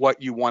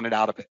what you wanted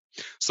out of it.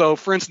 So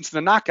for instance, in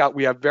the knockout,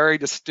 we have very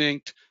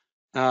distinct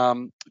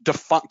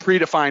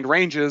predefined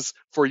ranges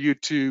for you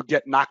to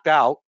get knocked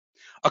out.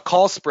 A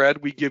call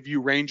spread, we give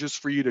you ranges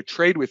for you to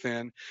trade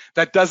within.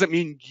 That doesn't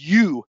mean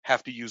you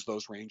have to use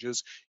those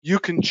ranges. You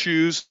can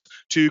choose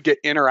to get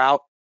in or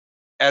out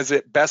as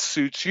it best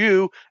suits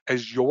you,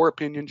 as your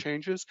opinion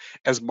changes,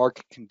 as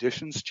market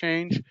conditions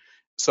change.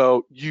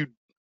 So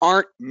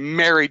aren't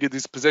married to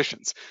these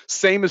positions.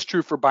 Same is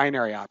true for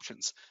binary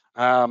options.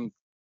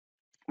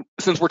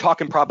 Since we're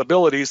talking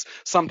probabilities,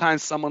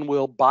 sometimes someone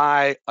will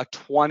buy a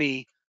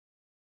 20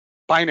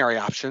 binary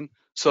option.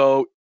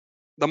 So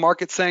the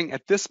market's saying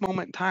at this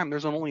moment in time,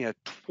 there's only a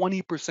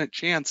 20%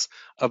 chance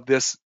of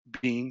this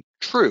being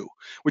true,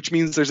 which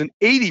means there's an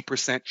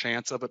 80%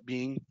 chance of it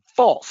being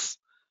false.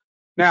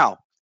 Now,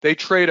 they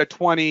trade a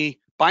 20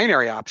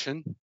 binary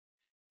option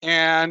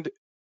and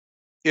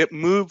it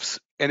moves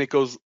and it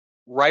goes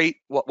right,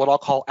 what I'll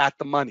call at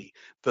the money.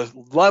 The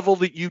level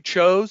that you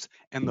chose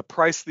and the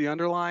price of the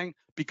underlying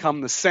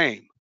become the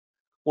same.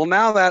 Well,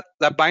 now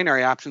that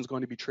binary option is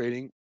going to be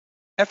trading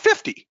at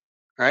 50,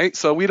 right?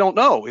 So we don't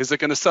know, is it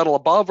going to settle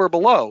above or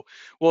below?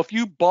 Well, if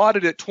you bought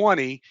it at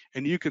 20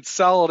 and you could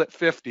sell it at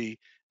 50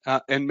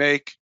 and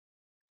make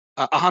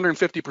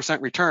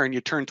 150% return,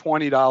 you turn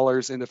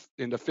 $20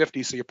 into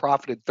 50, so you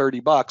profited 30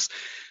 bucks.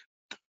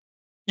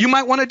 You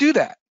might want to do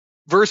that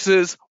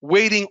versus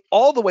waiting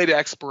all the way to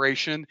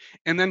expiration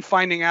and then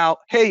finding out,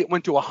 hey, it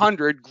went to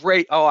 100,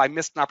 great, oh, I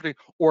missed an opportunity,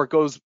 or it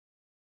goes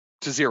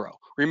to zero.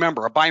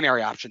 Remember, a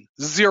binary option,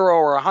 0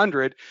 or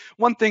 100.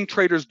 One thing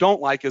traders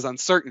don't like is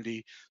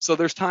uncertainty. So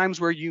there's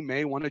times where you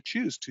may want to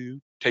choose to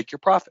take your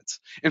profits.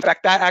 In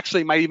fact, that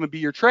actually might even be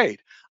your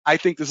trade. I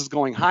think this is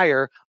going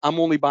higher. I'm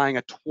only buying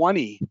a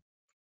 20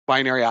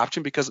 binary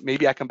option because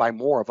maybe I can buy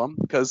more of them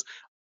because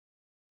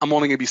I'm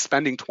only going to be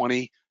spending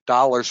 $20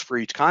 for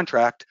each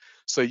contract.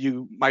 So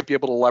you might be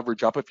able to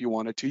leverage up if you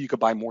wanted to. You could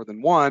buy more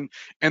than one.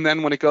 And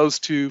then when it goes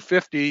to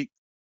 50,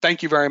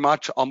 thank you very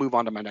much. I'll move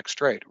on to my next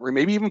trade, or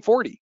maybe even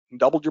 40, and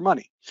doubled your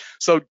money.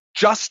 So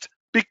just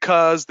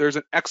because there's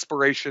an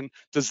expiration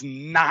does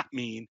not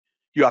mean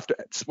you have to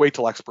wait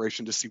till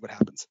expiration to see what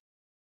happens.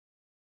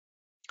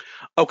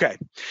 Okay.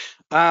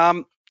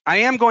 I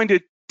am going to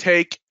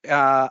take,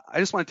 I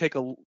just want to take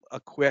a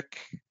quick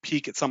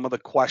peek at some of the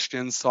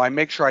questions so I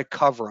make sure I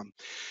cover them.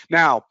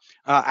 Now,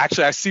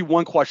 actually, I see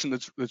one question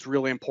that's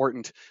really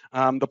important.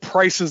 The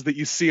prices that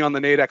you see on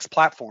the Nadex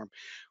platform.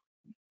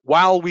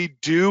 While we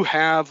do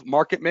have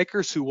market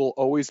makers who will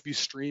always be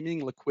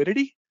streaming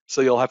liquidity,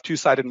 so you'll have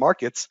two-sided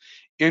markets,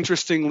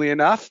 interestingly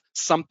enough,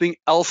 something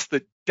else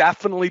that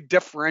definitely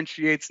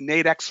differentiates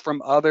Nadex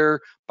from other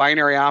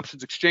binary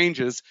options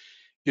exchanges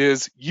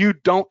is you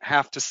don't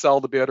have to sell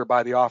the bid or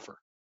buy the offer.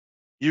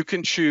 You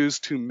can choose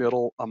to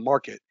middle a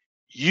market.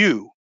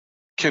 You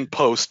can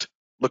post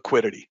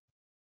liquidity.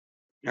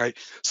 Right.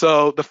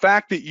 So the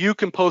fact that you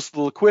can post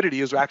the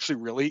liquidity is actually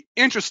really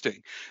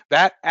interesting.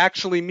 That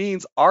actually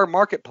means our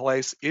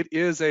marketplace, it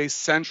is a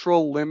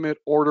central limit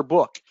order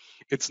book.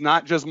 It's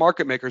not just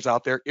market makers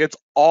out there, it's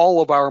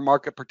all of our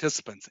market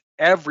participants,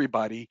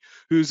 everybody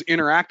who's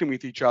interacting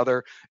with each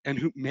other and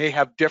who may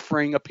have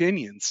differing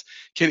opinions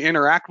can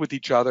interact with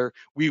each other.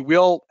 We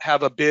will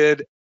have a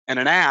bid and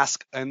an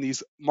ask, and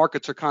these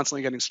markets are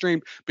constantly getting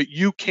streamed, but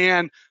you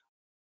can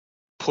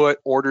put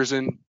orders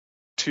in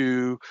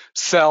to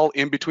sell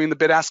in between the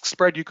bid-ask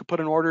spread. You could put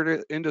an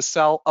order in to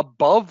sell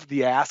above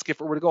the ask if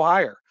it were to go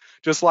higher.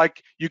 Just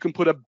like you can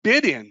put a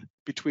bid in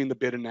between the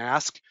bid and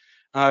ask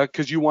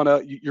because you're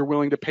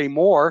willing to pay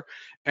more,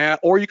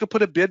 or you could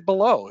put a bid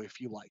below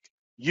if you like.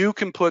 You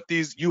can put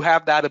these. You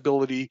have that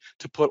ability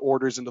to put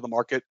orders into the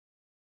market,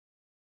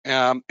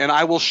 and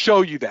I will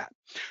show you that.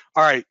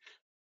 All right.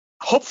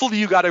 Hopefully,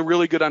 you got a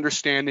really good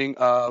understanding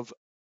of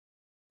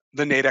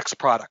the Nadex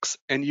products,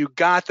 and you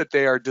got that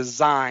they are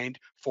designed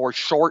for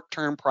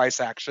short-term price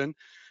action,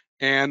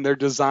 and they're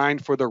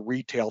designed for the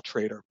retail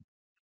trader.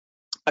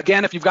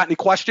 Again, if you've got any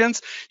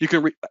questions, you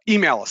can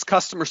email us,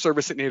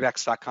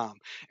 customerservice@nadex.com.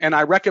 And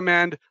I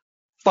recommend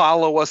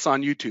follow us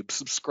on YouTube.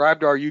 Subscribe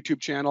to our YouTube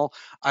channel.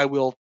 I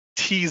will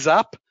tease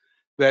up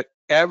that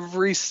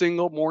every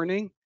single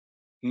morning,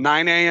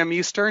 9 a.m.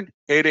 Eastern,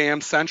 8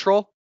 a.m.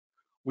 Central,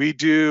 we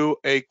do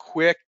a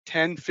quick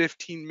 10,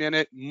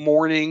 15-minute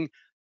morning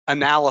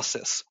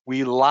analysis.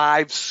 We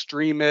live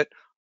stream it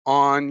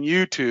on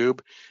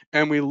YouTube,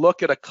 and we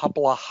look at a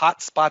couple of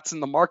hot spots in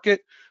the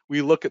market.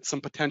 We look at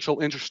some potential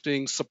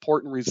interesting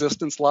support and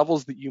resistance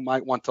levels that you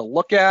might want to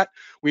look at.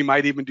 We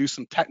might even do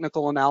some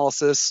technical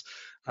analysis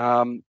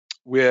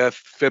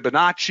with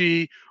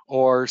Fibonacci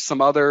or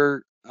some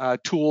other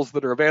tools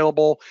that are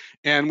available.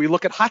 And we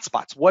look at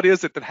hotspots. What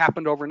is it that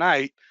happened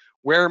overnight?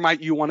 Where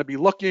might you want to be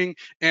looking,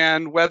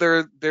 and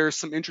whether there's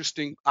some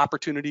interesting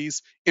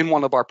opportunities in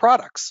one of our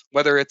products,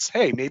 whether it's,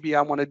 hey, maybe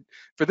I wanted,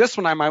 for this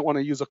one, I might want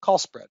to use a call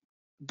spread.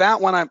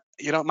 That one,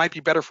 it might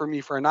be better for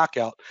me for a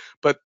knockout,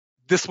 but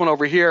this one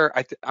over here,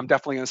 I'm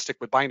definitely going to stick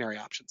with binary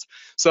options.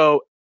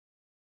 So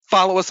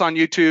follow us on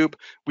YouTube.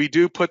 We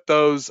do put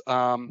those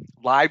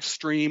live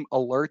stream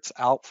alerts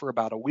out for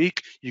about a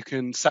week. You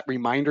can set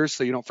reminders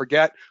so you don't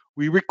forget.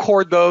 We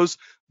record those.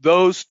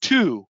 Those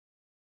two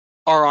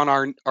are on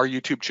our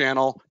YouTube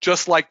channel,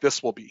 just like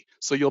this will be.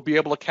 So you'll be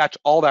able to catch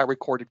all that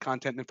recorded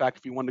content. In fact,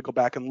 if you wanted to go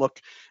back and look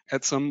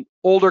at some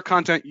older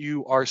content,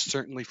 you are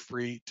certainly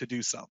free to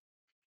do so.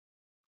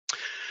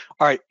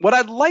 All right, what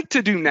I'd like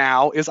to do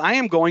now is I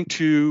am going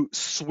to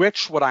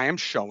switch what I am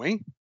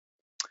showing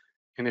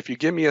And if you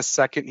give me a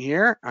second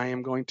here, I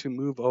am going to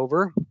move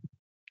over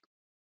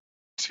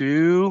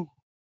to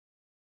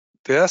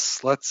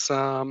this. Let's,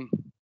 there,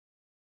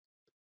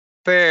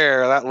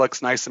 that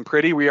looks nice and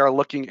pretty. We are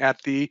looking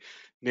at the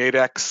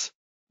Nadex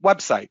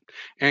website.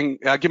 And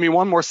give me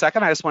one more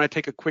second. I just want to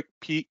take a quick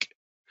peek.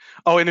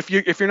 Oh, and if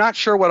you're not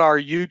sure what our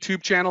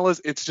YouTube channel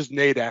is, it's just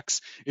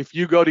Nadex. If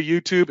you go to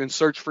YouTube and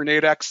search for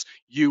Nadex,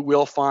 you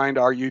will find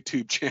our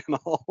YouTube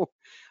channel.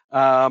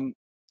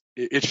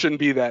 It shouldn't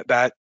be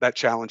that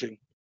challenging.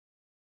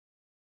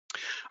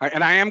 All right,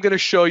 and I am going to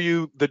show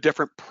you the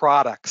different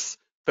products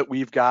that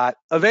we've got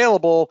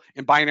available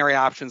in binary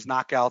options,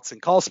 knockouts,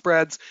 and call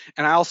spreads.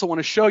 And I also want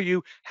to show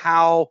you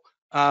how,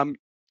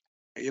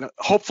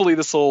 hopefully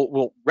this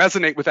will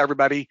resonate with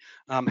everybody,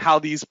 how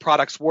these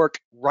products work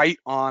right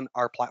on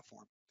our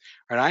platform.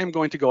 All right, I am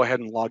going to go ahead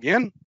and log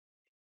in.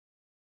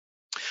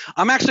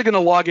 I'm actually going to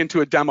log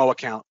into a demo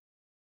account.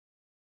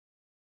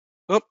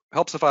 Oh,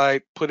 helps if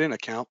I put in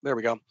account. There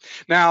we go.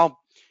 Now,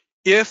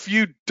 if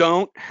you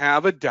don't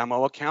have a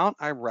demo account,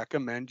 I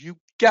recommend you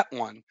get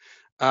one.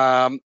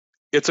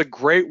 It's a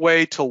great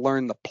way to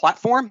learn the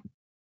platform.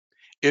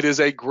 It is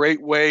a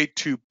great way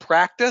to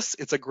practice.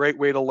 It's a great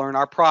way to learn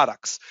our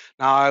products.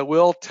 Now, I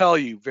will tell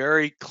you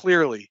very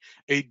clearly,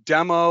 a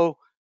demo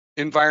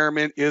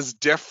environment is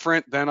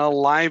different than a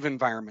live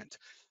environment.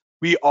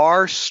 We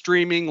are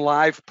streaming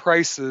live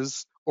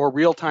prices or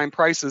real-time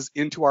prices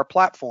into our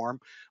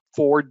platform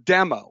for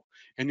demo.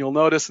 And you'll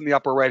notice in the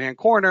upper right-hand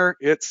corner,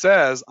 it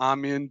says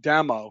I'm in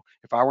demo.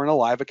 If I were in a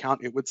live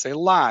account, it would say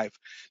live.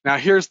 Now,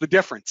 here's the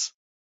difference.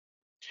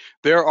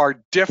 There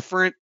are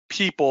different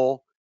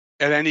people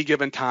at any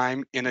given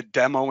time in a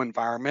demo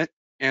environment,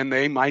 and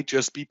they might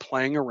just be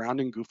playing around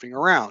and goofing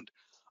around.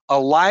 A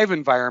live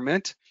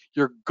environment,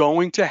 you're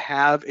going to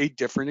have a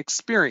different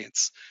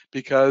experience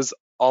because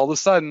all of a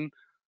sudden,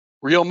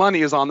 real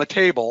money is on the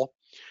table.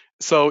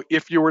 So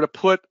if you were to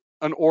put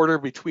an order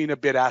between a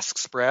bid-ask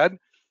spread,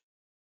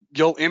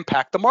 you'll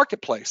impact the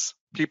marketplace.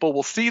 People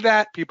will see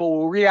that, people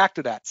will react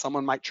to that.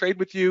 Someone might trade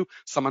with you,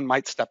 someone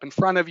might step in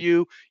front of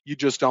you. You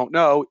just don't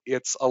know.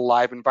 It's a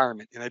live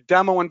environment. In a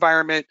demo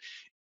environment,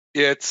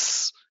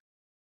 it's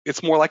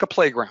more like a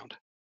playground.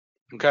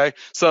 Okay,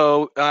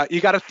 so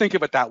you got to think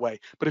of it that way.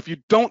 But if you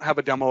don't have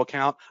a demo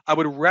account, I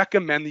would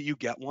recommend that you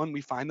get one.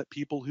 We find that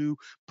people who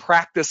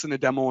practice in a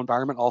demo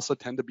environment also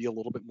tend to be a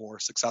little bit more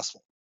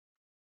successful.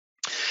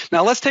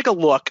 Now let's take a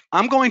look.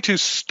 I'm going to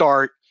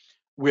start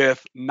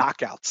with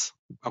knockouts,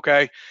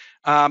 okay?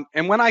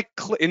 And when I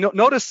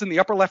notice in the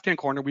upper left-hand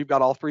corner, we've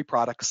got all three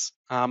products.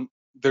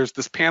 There's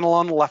this panel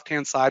on the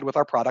left-hand side with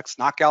our products,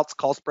 knockouts,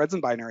 call spreads,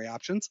 and binary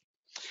options.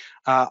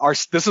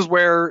 This is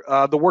where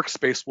the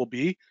workspace will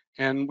be,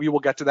 and we will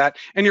get to that.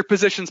 And your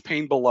positions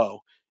pane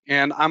below.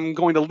 And I'm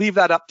going to leave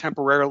that up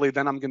temporarily,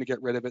 then I'm going to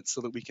get rid of it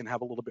so that we can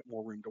have a little bit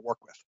more room to work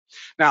with.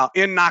 Now,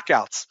 in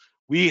knockouts,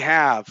 we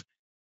have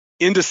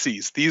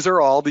indices. These are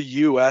all the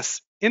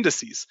US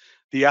indices.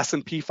 The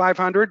S&P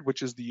 500,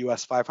 which is the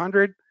US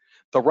 500,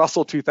 the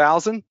Russell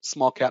 2000,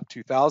 small cap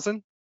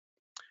 2000,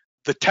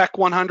 the Tech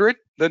 100,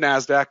 the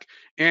NASDAQ,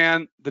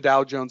 and the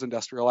Dow Jones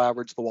Industrial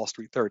Average, the Wall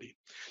Street 30.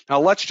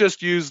 Now let's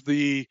just use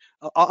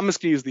I'm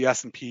just gonna use the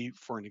S&P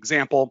for an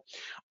example.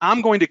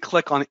 I'm going to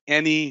click on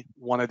any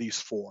one of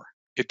these four.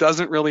 It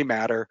doesn't really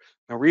matter.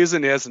 The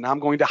reason is, and I'm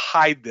going to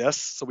hide this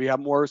so we have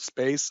more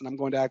space, and I'm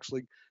going to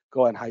actually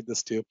go ahead and hide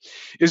this too,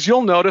 is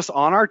you'll notice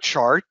on our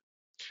chart,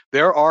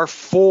 there are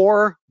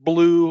 4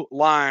 blue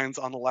lines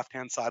on the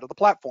left-hand side of the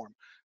platform.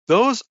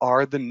 Those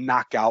are the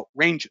knockout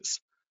ranges.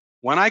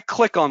 When I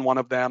click on one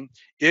of them,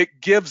 it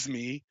gives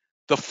me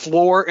the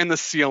floor and the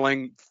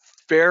ceiling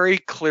very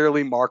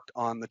clearly marked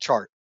on the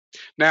chart.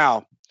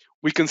 Now,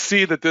 we can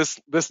see that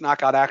this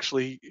knockout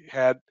actually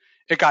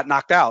got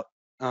knocked out.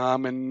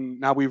 And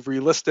now we've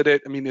relisted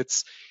it. I mean,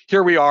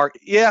 here we are.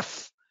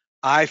 If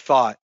I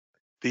thought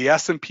the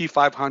S&P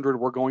 500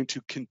 were going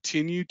to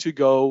continue to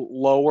go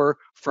lower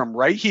from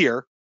right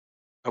here,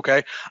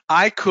 okay,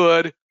 I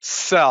could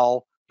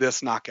sell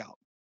this knockout.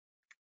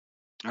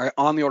 All right,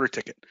 on the order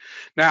ticket.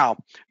 Now,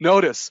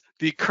 notice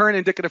the current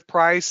indicative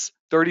price,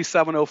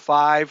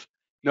 37.05.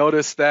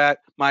 Notice that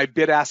my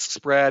bid-ask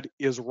spread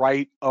is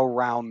right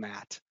around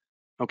that.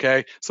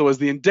 Okay, so as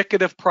the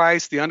indicative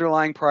price, the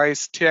underlying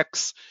price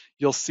ticks,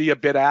 you'll see a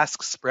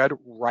bid-ask spread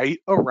right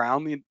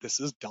around this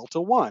is delta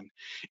 1.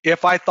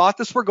 If I thought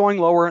this were going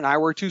lower and I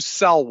were to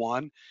sell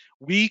one,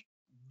 we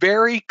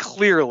very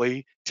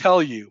clearly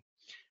tell you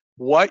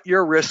what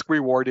your risk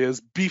reward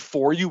is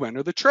before you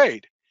enter the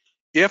trade.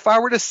 If I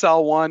were to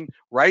sell one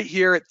right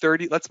here at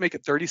 30, let's make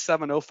it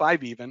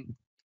 37.05 even,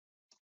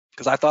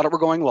 because I thought it were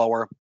going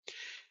lower,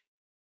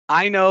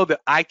 I know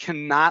that I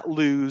cannot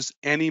lose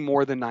any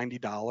more than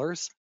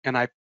 $90, and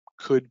I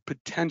could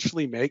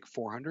potentially make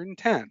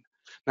 410.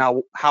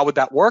 Now, how would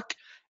that work?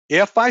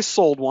 If I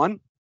sold one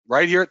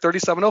right here at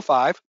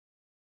 37.05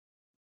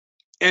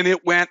 and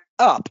it went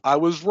up, I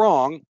was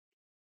wrong,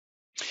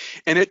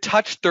 and it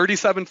touched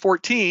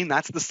 37.14,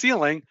 that's the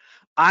ceiling,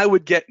 I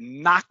would get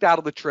knocked out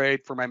of the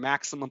trade for my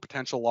maximum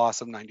potential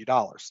loss of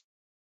 $90.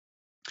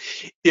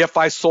 If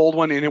I sold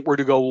one and it were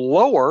to go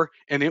lower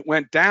and it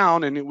went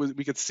down, and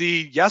we could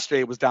see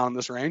yesterday it was down in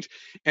this range,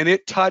 and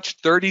it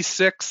touched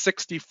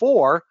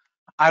 36.64,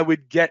 I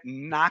would get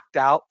knocked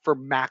out for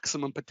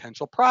maximum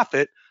potential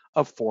profit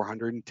of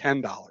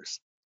 $410.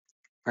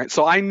 Right?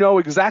 So I know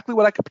exactly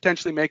what I could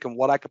potentially make and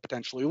what I could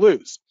potentially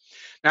lose.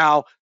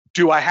 Now,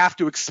 do I have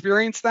to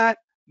experience that?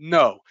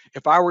 No.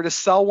 If I were to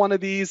sell one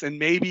of these and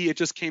maybe it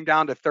just came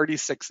down to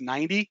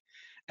 36.90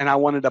 and I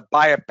wanted to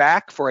buy it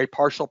back for a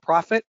partial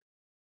profit,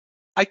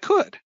 I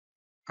could.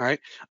 All right.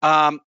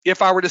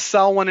 If I were to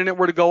sell one and it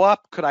were to go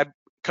up, could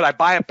I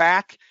buy it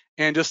back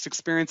and just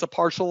experience a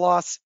partial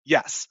loss?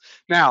 Yes.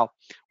 Now,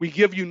 we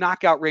give you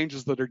knockout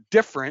ranges that are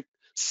different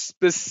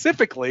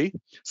specifically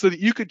so that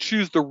you could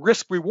choose the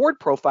risk reward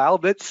profile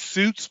that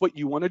suits what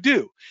you want to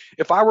do.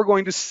 If I were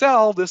going to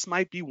sell, this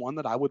might be one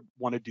that I would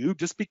want to do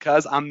just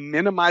because I'm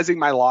minimizing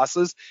my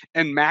losses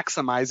and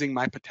maximizing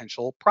my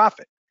potential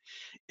profit.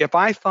 If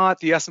I thought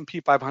the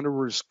S&P 500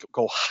 were to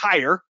go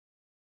higher,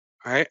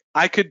 all right,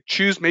 I could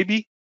choose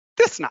maybe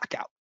this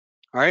knockout.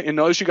 All right, and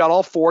notice you got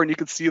all four and you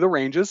can see the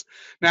ranges.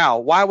 Now,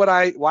 why did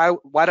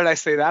I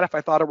say that if I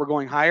thought it were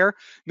going higher?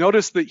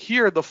 Notice that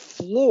here the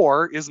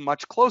floor is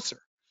much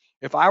closer.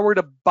 If I were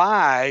to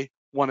buy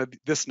one of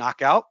this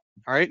knockout,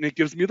 all right, and it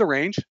gives me the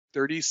range,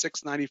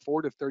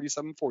 36.94 to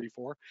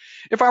 37.44.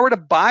 If I were to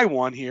buy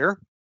one here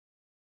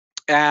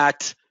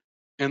at,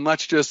 and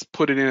let's just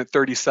put it in at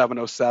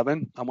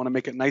 37.07. I want to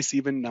make it nice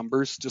even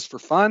numbers just for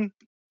fun.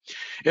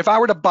 If I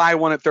were to buy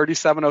one at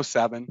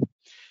 37.07,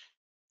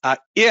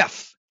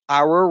 if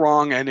I were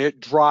wrong and it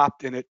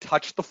dropped and it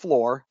touched the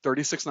floor,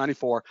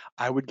 36.94,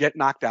 I would get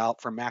knocked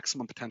out for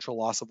maximum potential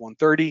loss of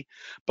 130.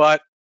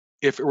 But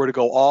if it were to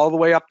go all the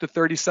way up to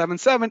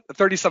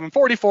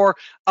 37.44,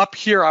 up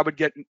here I would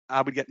get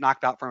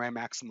knocked out for my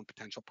maximum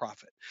potential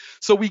profit.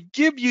 So we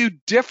give you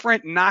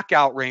different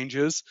knockout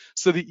ranges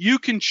so that you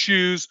can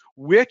choose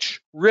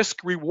which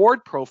risk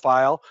reward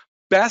profile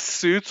best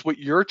suits what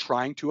you're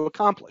trying to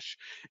accomplish.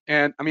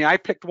 And I mean, I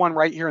picked one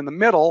right here in the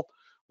middle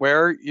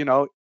where,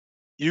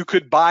 you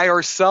could buy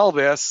or sell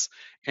this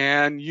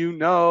and you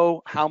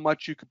know how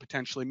much you could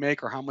potentially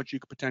make or how much you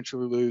could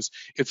potentially lose.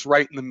 It's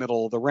right in the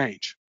middle of the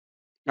range,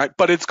 right?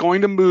 But it's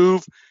going to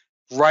move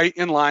right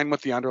in line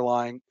with the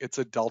underlying. It's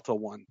a Delta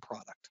 1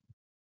 product.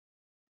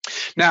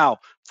 Now,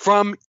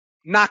 from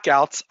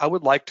knockouts, I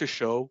would like to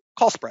show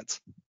call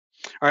spreads.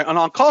 All right, and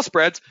on call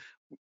spreads,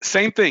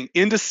 same thing,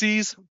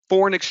 indices,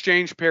 foreign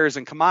exchange pairs,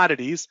 and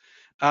commodities.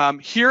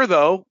 Here,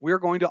 though, we're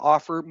going to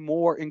offer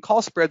more in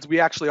call spreads. We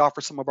actually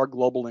offer some of our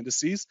global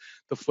indices,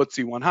 the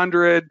FTSE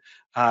 100,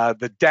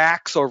 the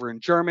DAX over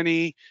in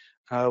Germany.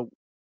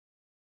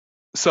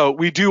 So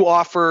we do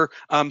offer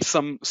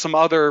some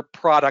other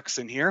products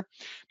in here.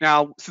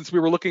 Now, since we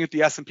were looking at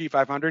the S&P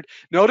 500,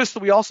 notice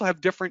that we also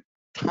have different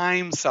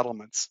time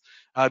settlements.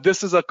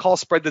 This is a call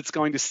spread that's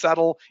going to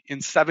settle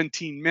in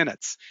 17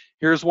 minutes.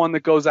 Here's one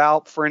that goes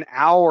out for an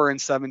hour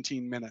and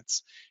 17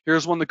 minutes.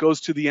 Here's one that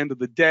goes to the end of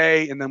the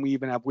day, and then we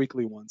even have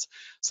weekly ones.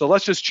 So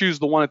let's just choose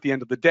the one at the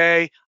end of the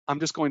day. I'm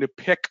just going to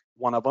pick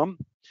one of them,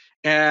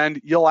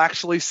 and you'll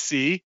actually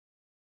see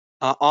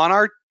on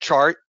our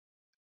chart,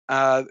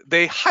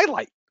 they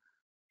highlight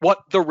what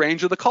the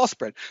range of the call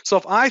spread. So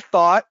if I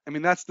thought,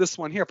 that's this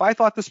one here, if I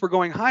thought this were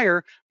going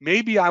higher,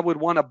 maybe I would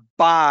want to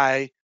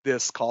buy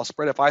this call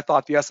spread if I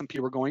thought the S&P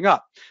were going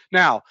up.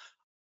 Now,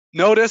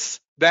 notice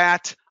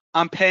that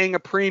I'm paying a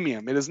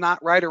premium. It is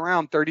not right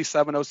around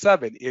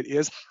 37.07. It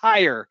is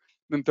higher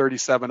than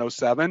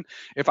 37.07.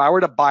 If I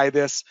were to buy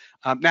this,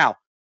 now,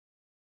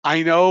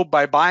 I know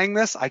by buying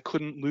this, I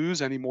couldn't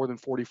lose any more than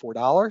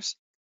 $44.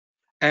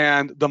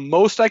 And the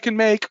most I can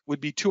make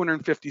would be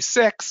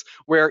 256,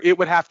 where it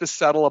would have to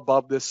settle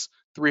above this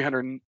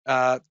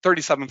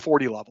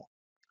 37.40 level.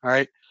 All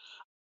right.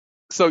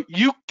 So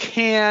you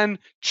can,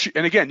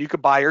 and again, you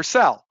could buy or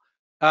sell.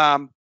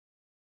 Now,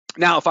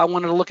 if I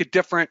wanted to look at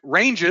different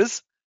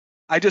ranges,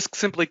 I just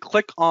simply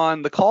click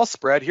on the call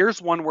spread.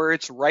 Here's one where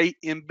it's right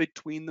in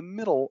between the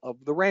middle of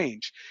the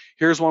range.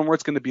 Here's one where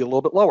it's going to be a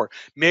little bit lower.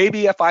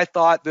 Maybe if I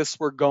thought this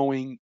were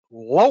going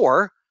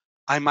lower,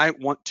 I might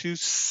want to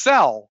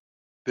sell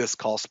this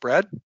call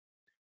spread.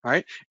 All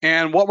right.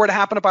 And what were to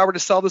happen if I were to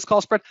sell this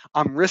call spread?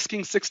 I'm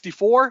risking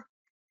 64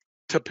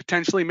 to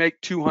potentially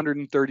make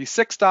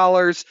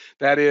 $236.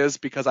 That is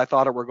because I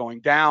thought it were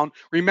going down.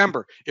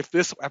 Remember,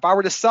 if I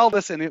were to sell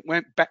this and it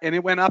went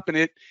up and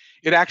it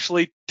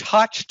actually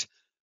touched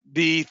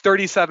the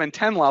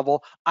 37.10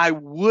 level, I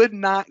would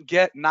not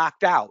get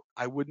knocked out.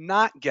 I would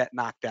not get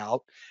knocked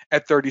out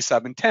at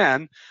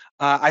 37.10.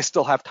 I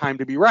still have time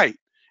to be right.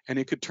 And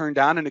it could turn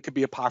down and it could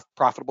be a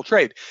profitable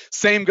trade.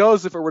 Same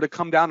goes if it were to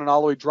come down and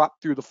all the way drop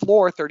through the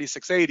floor,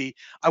 36.80,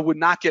 I would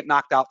not get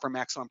knocked out for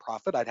maximum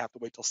profit. I'd have to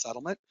wait till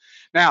settlement.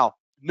 Now,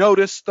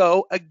 notice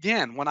though,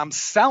 again, when I'm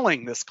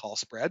selling this call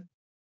spread,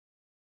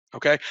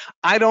 okay,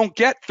 I don't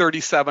get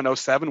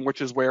 37.07,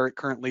 which is where it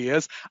currently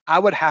is. I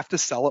would have to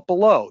sell it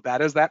below.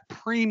 That is that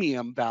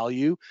premium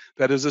value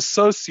that is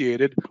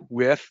associated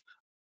with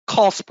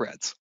call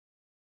spreads.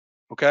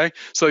 Okay,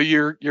 so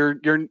you're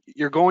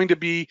going to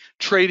be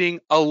trading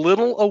a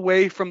little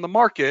away from the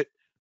market,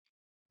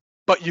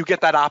 but you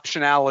get that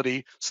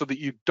optionality so that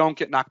you don't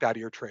get knocked out of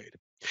your trade.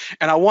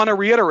 And I want to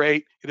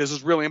reiterate, this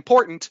is really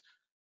important,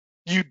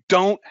 you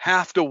don't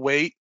have to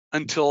wait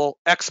until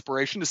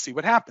expiration to see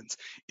what happens.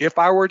 If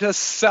I were to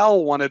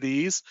sell one of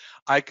these,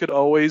 I could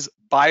always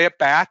buy it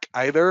back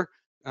either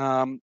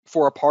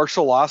for a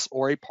partial loss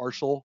or a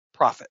partial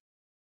profit.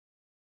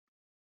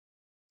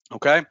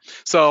 Okay,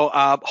 so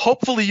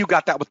hopefully you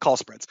got that with call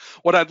spreads.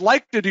 What I'd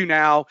like to do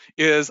now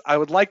is I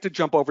would like to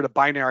jump over to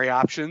binary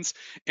options.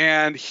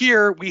 And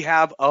here we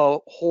have a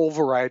whole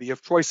variety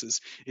of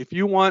choices. If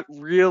you want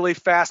really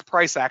fast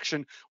price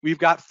action, we've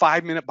got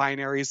 5-minute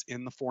binaries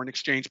in the foreign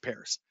exchange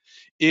pairs.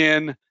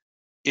 In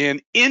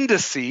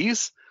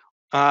indices,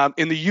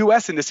 in the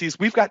US indices,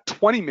 we've got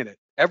 20-minute.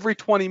 Every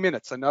 20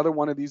 minutes, another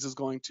one of these is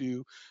going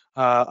to,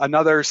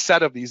 another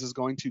set of these is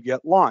going to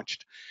get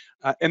launched.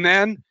 And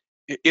then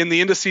in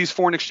the indices,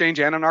 foreign exchange,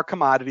 and in our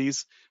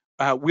commodities,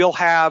 we'll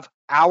have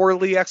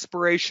hourly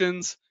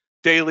expirations,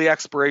 daily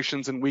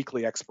expirations, and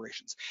weekly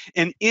expirations.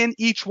 And in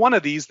each one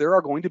of these, there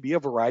are going to be a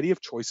variety of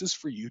choices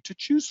for you to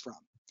choose from.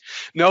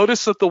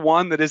 Notice that the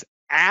one that is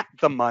at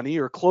the money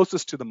or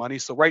closest to the money,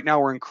 so right now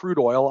we're in crude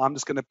oil, I'm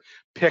just going to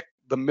pick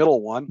the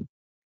middle one.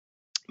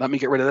 Let me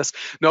get rid of this.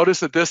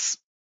 Notice that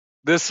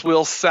this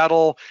will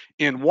settle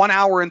in 1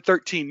 hour and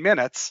 13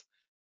 minutes.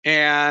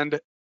 And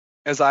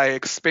as I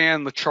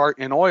expand the chart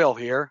in oil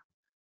here,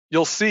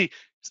 you'll see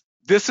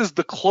this is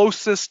the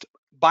closest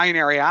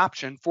binary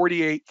option,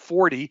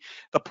 48.40.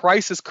 The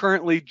price is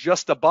currently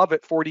just above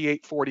it,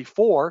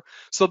 48.44.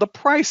 So the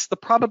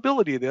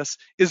probability of this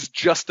is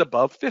just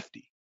above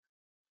 50.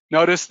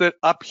 Notice that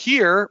up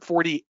here,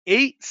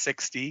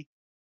 48.60,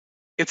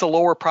 it's a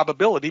lower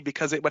probability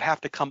because it would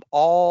have to come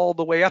all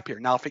the way up here.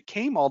 Now, if it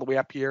came all the way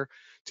up here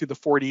to the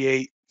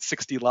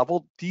 48.60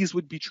 level, these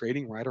would be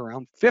trading right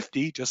around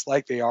 50, just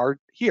like they are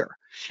here.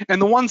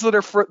 And the ones that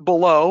are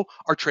below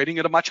are trading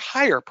at a much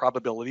higher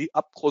probability,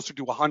 up closer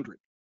to 100.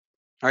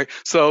 All right,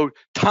 so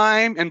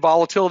time and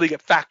volatility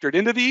get factored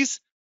into these,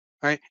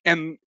 right?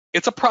 And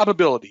it's a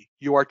probability.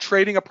 You are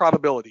trading a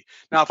probability.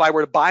 Now, if I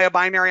were to buy a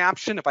binary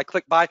option, if I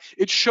click buy,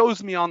 it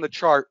shows me on the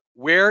chart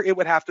where it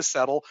would have to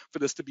settle for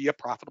this to be a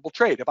profitable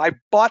trade. If I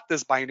bought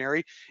this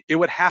binary, it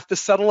would have to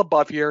settle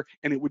above here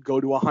and it would go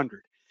to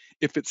 100.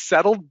 If it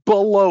settled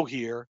below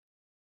here,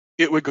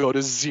 it would go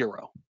to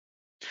 0.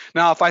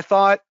 Now, if I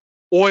thought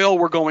oil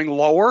were going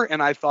lower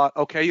and I thought,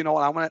 okay, you know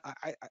what,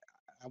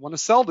 I want to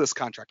sell this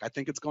contract. I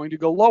think it's going to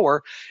go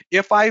lower.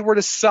 If I were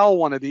to sell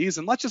one of these,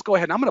 and let's just go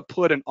ahead and I'm going to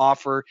put an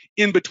offer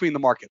in between the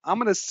market. I'm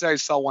going to say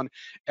sell one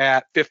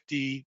at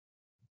 50.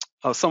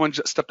 Oh, someone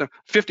just stepped in,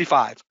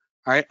 55.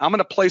 All right, I'm going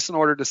to place an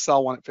order to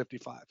sell one at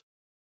 55.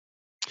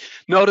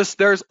 Notice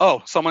there's,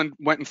 oh, someone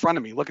went in front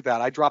of me. Look at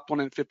that. I dropped one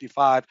at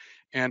 55.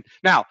 And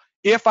now,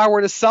 if I were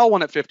to sell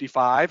one at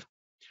 55,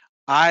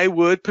 I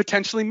would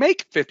potentially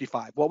make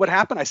 55. What would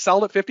happen? I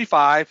sell at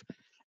 55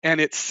 and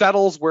it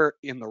settles where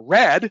in the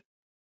red.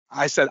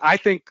 I said, I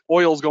think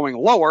oil's going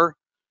lower,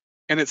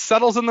 and it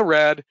settles in the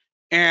red,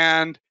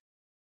 and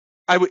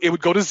it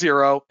would go to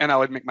 0, and I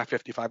would make my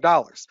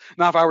 $55.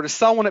 Now, if I were to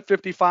sell one at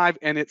 55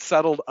 and it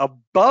settled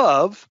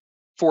above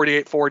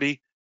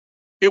 48.40,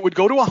 it would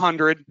go to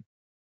 100,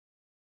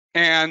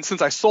 and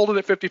since I sold it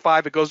at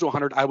 55, it goes to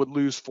 100, I would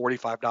lose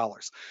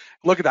 $45.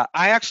 Look at that.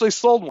 I actually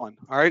sold one.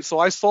 All right, so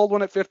I sold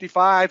one at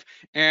 55,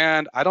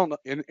 and I don't know.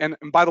 And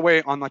by the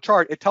way, on my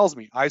chart, it tells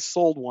me I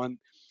sold one.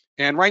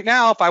 And right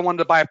now, if I wanted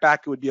to buy it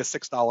back, it would be a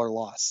 $6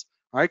 loss,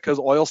 right? Because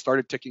oil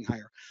started ticking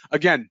higher.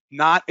 Again,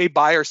 not a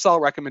buy or sell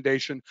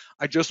recommendation.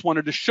 I just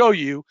wanted to show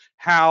you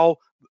how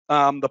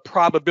the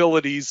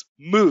probabilities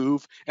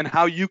move and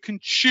how you can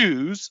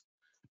choose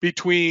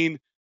between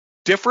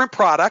different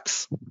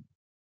products,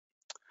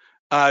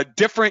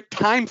 different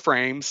time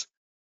frames,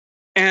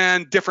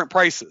 and different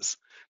prices.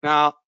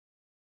 Now,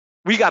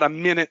 we got a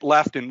minute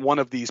left in one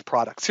of these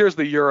products. Here's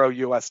the euro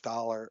US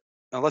dollar.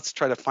 Now let's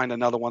try to find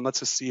another one.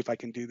 Let's just see if I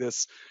can do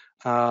this.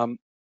 The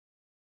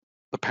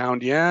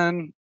pound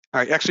yen.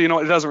 All right, actually, you know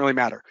what? It doesn't really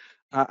matter.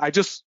 I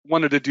just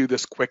wanted to do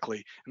this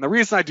quickly. And the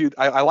reason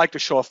I like to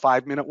show a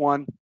 5-minute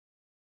one,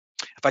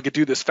 if I could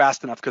do this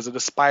fast enough, because it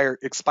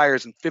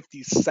expires in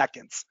 50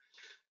 seconds.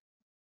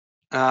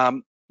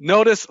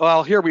 Notice,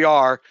 well, here we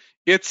are.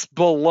 It's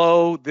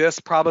below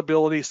this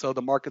probability, so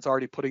the market's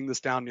already putting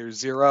this down near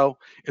 0.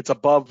 It's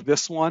above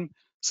this one,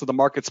 so the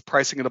market's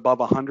pricing it above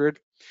 100.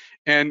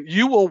 And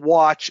you will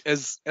watch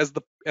as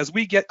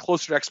we get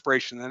closer to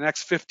expiration, in the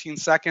next 15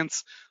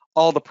 seconds,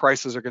 all the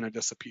prices are going to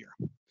disappear.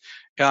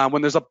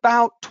 When there's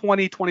about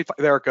 25,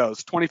 there it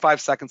goes, 25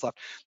 seconds left.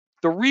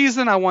 The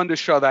reason I wanted to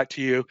show that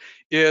to you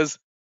is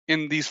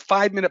in these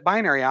 5-minute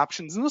binary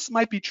options, and this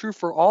might be true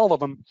for all of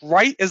them,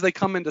 right as they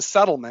come into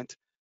settlement,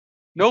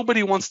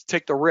 nobody wants to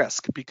take the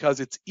risk because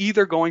it's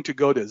either going to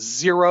go to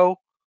 0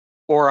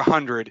 or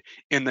 100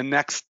 in the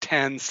next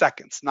 10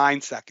 seconds,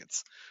 9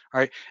 seconds. All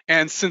right,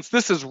 and since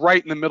this is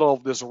right in the middle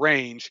of this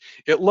range,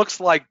 it looks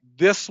like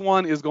this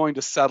one is going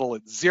to settle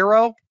at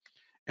 0,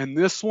 and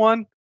this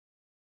one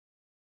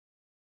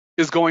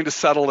is going to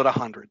settle at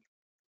 100.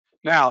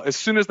 Now, as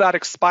soon as that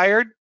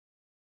expired,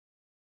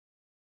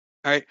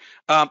 all right,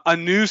 a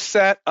new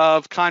set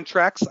of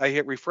contracts, I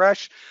hit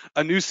refresh,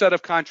 a new set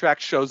of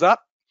contracts shows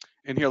up.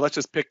 And here, let's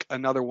just pick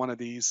another one of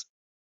these.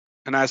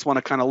 And I just want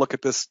to kind of look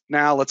at this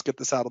now. Let's get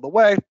this out of the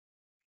way.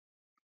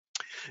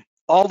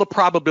 All the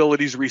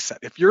probabilities reset.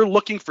 If you're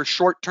looking for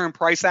short-term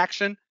price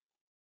action,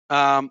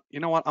 you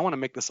know what? I want to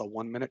make this a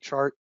 1-minute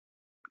chart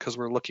because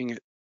we're looking at,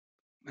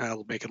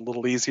 that'll make it a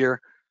little easier.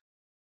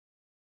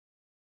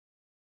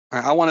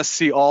 I want to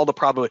see all the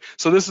probability.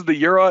 So this is the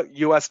euro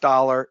US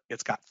dollar.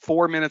 It's got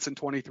 4 minutes and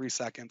 23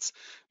 seconds.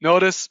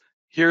 Notice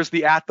here's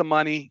the at the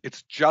money.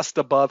 It's just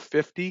above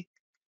 50.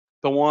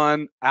 The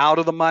one out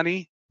of the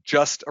money,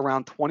 just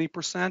around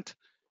 20%.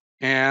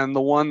 And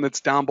the one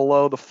that's down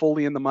below, the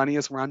fully in the money,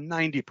 is around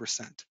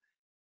 90%.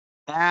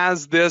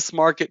 As this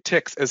market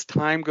ticks, as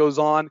time goes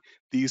on,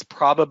 these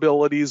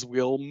probabilities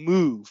will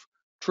move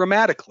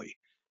dramatically.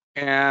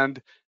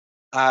 And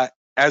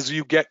as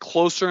you get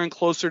closer and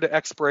closer to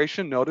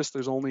expiration, notice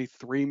there's only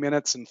 3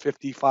 minutes and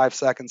 55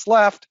 seconds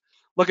left.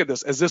 Look at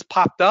this. As this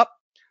popped up,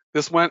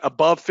 this went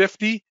above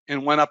 50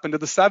 and went up into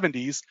the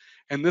 70s.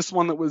 And this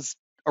one that was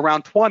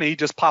around 20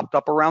 just popped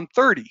up around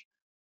 30.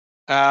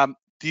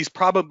 These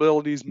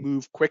probabilities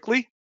move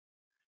quickly.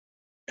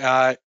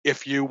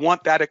 If you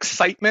want that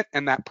excitement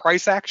and that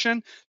price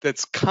action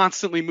that's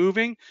constantly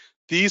moving,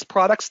 these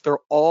products, they're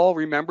all,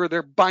 remember,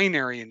 they're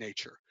binary in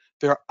nature.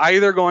 They're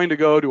either going to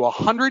go to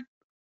 100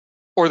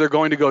 or they're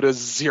going to go to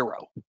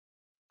 0.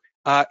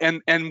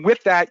 And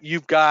with that,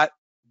 you've got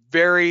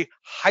very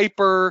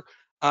hyper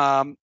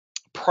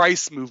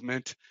price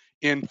movement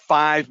in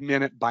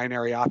 5-minute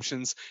binary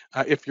options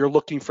if you're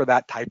looking for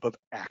that type of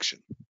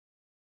action.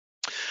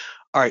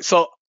 All right,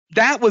 so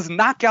that was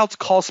knockouts,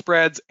 call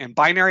spreads, and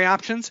binary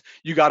options.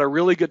 You got a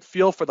really good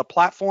feel for the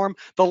platform.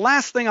 The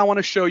last thing I want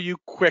to show you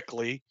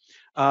quickly,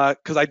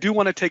 because I do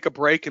want to take a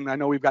break, and I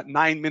know we've got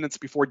 9 minutes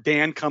before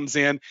Dan comes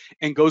in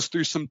and goes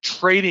through some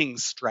trading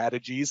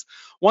strategies.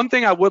 One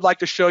thing I would like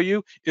to show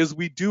you is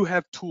we do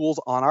have tools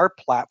on our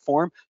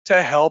platform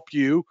to help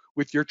you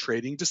with your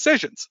trading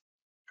decisions,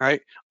 all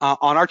right,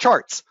 on our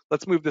charts.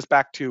 Let's move this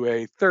back to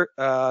a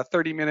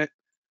 30-minute.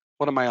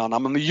 What am I on?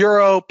 I'm on the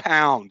euro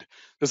pound.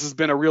 This has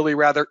been a really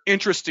rather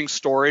interesting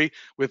story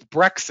with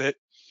Brexit.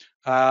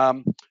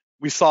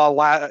 We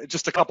saw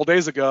just a couple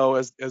days ago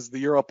as the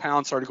euro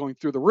pound started going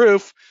through the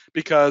roof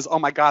because, oh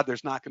my God,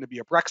 there's not going to be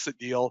a Brexit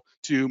deal,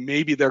 to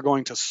maybe they're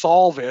going to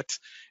solve it,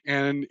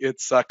 and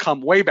it's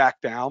come way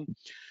back down.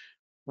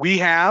 We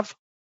have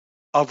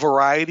a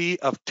variety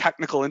of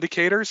technical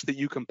indicators that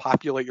you can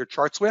populate your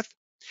charts with.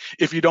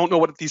 If you don't know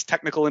what these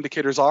technical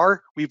indicators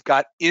are, we've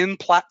got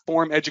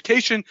in-platform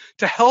education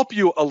to help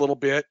you a little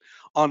bit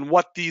on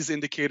what these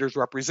indicators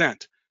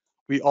represent.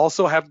 We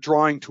also have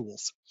drawing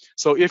tools.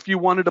 So if you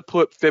wanted to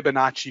put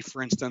Fibonacci,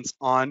 for instance,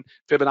 on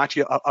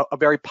Fibonacci, a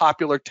very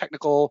popular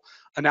technical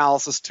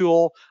analysis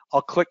tool,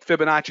 I'll click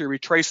Fibonacci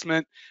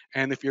retracement.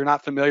 And if you're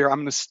not familiar,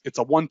 it's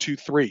a 1, 2,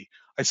 3.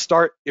 I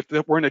start, if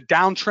we're in a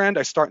downtrend,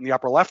 I start in the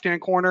upper left-hand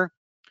corner.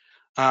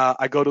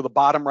 I go to the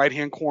bottom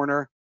right-hand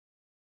corner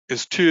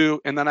is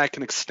 2, and then I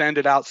can extend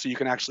it out so you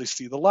can actually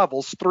see the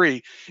levels,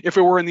 3. If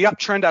it were in the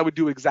uptrend, I would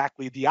do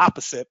exactly the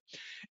opposite.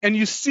 And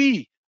you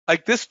see,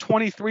 like this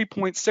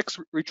 23.6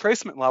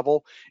 retracement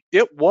level,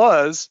 it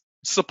was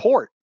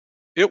support.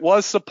 It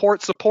was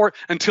support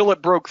until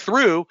it broke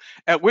through,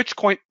 at which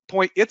point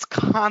it's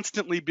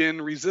constantly been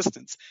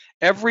resistance.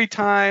 Every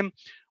time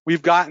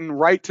we've gotten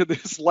right to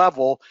this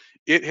level,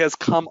 it has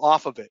come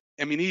off of it.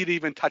 I mean, it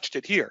even touched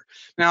it here.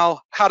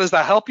 Now, how does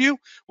that help you?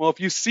 Well, if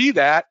you see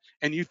that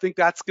and you think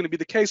that's going to be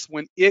the case,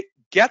 when it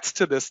gets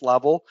to this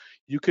level,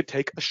 you could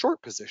take a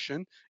short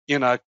position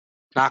in a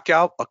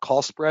knockout, a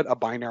call spread, a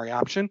binary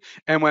option.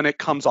 And when it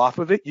comes off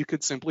of it, you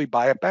could simply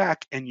buy it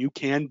back and you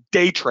can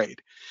day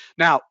trade.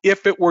 Now,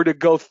 if it were to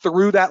go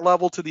through that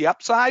level to the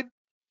upside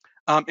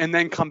and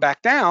then come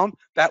back down,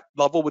 that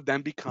level would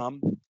then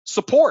become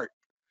support.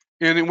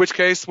 And in which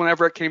case,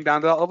 whenever it came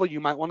down to that level, you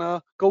might want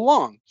to go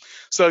long.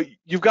 So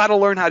you've got to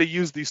learn how to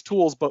use these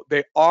tools, but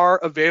they are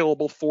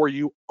available for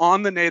you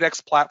on the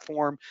Nadex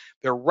platform.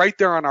 They're right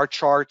there on our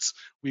charts.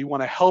 We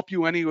want to help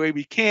you any way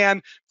we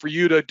can for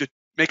you to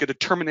make a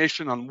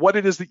determination on what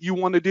it is that you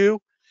want to do.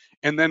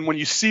 And then when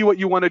you see what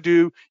you want to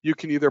do, you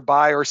can either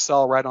buy or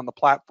sell right on the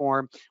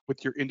platform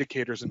with your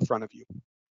indicators in front of you.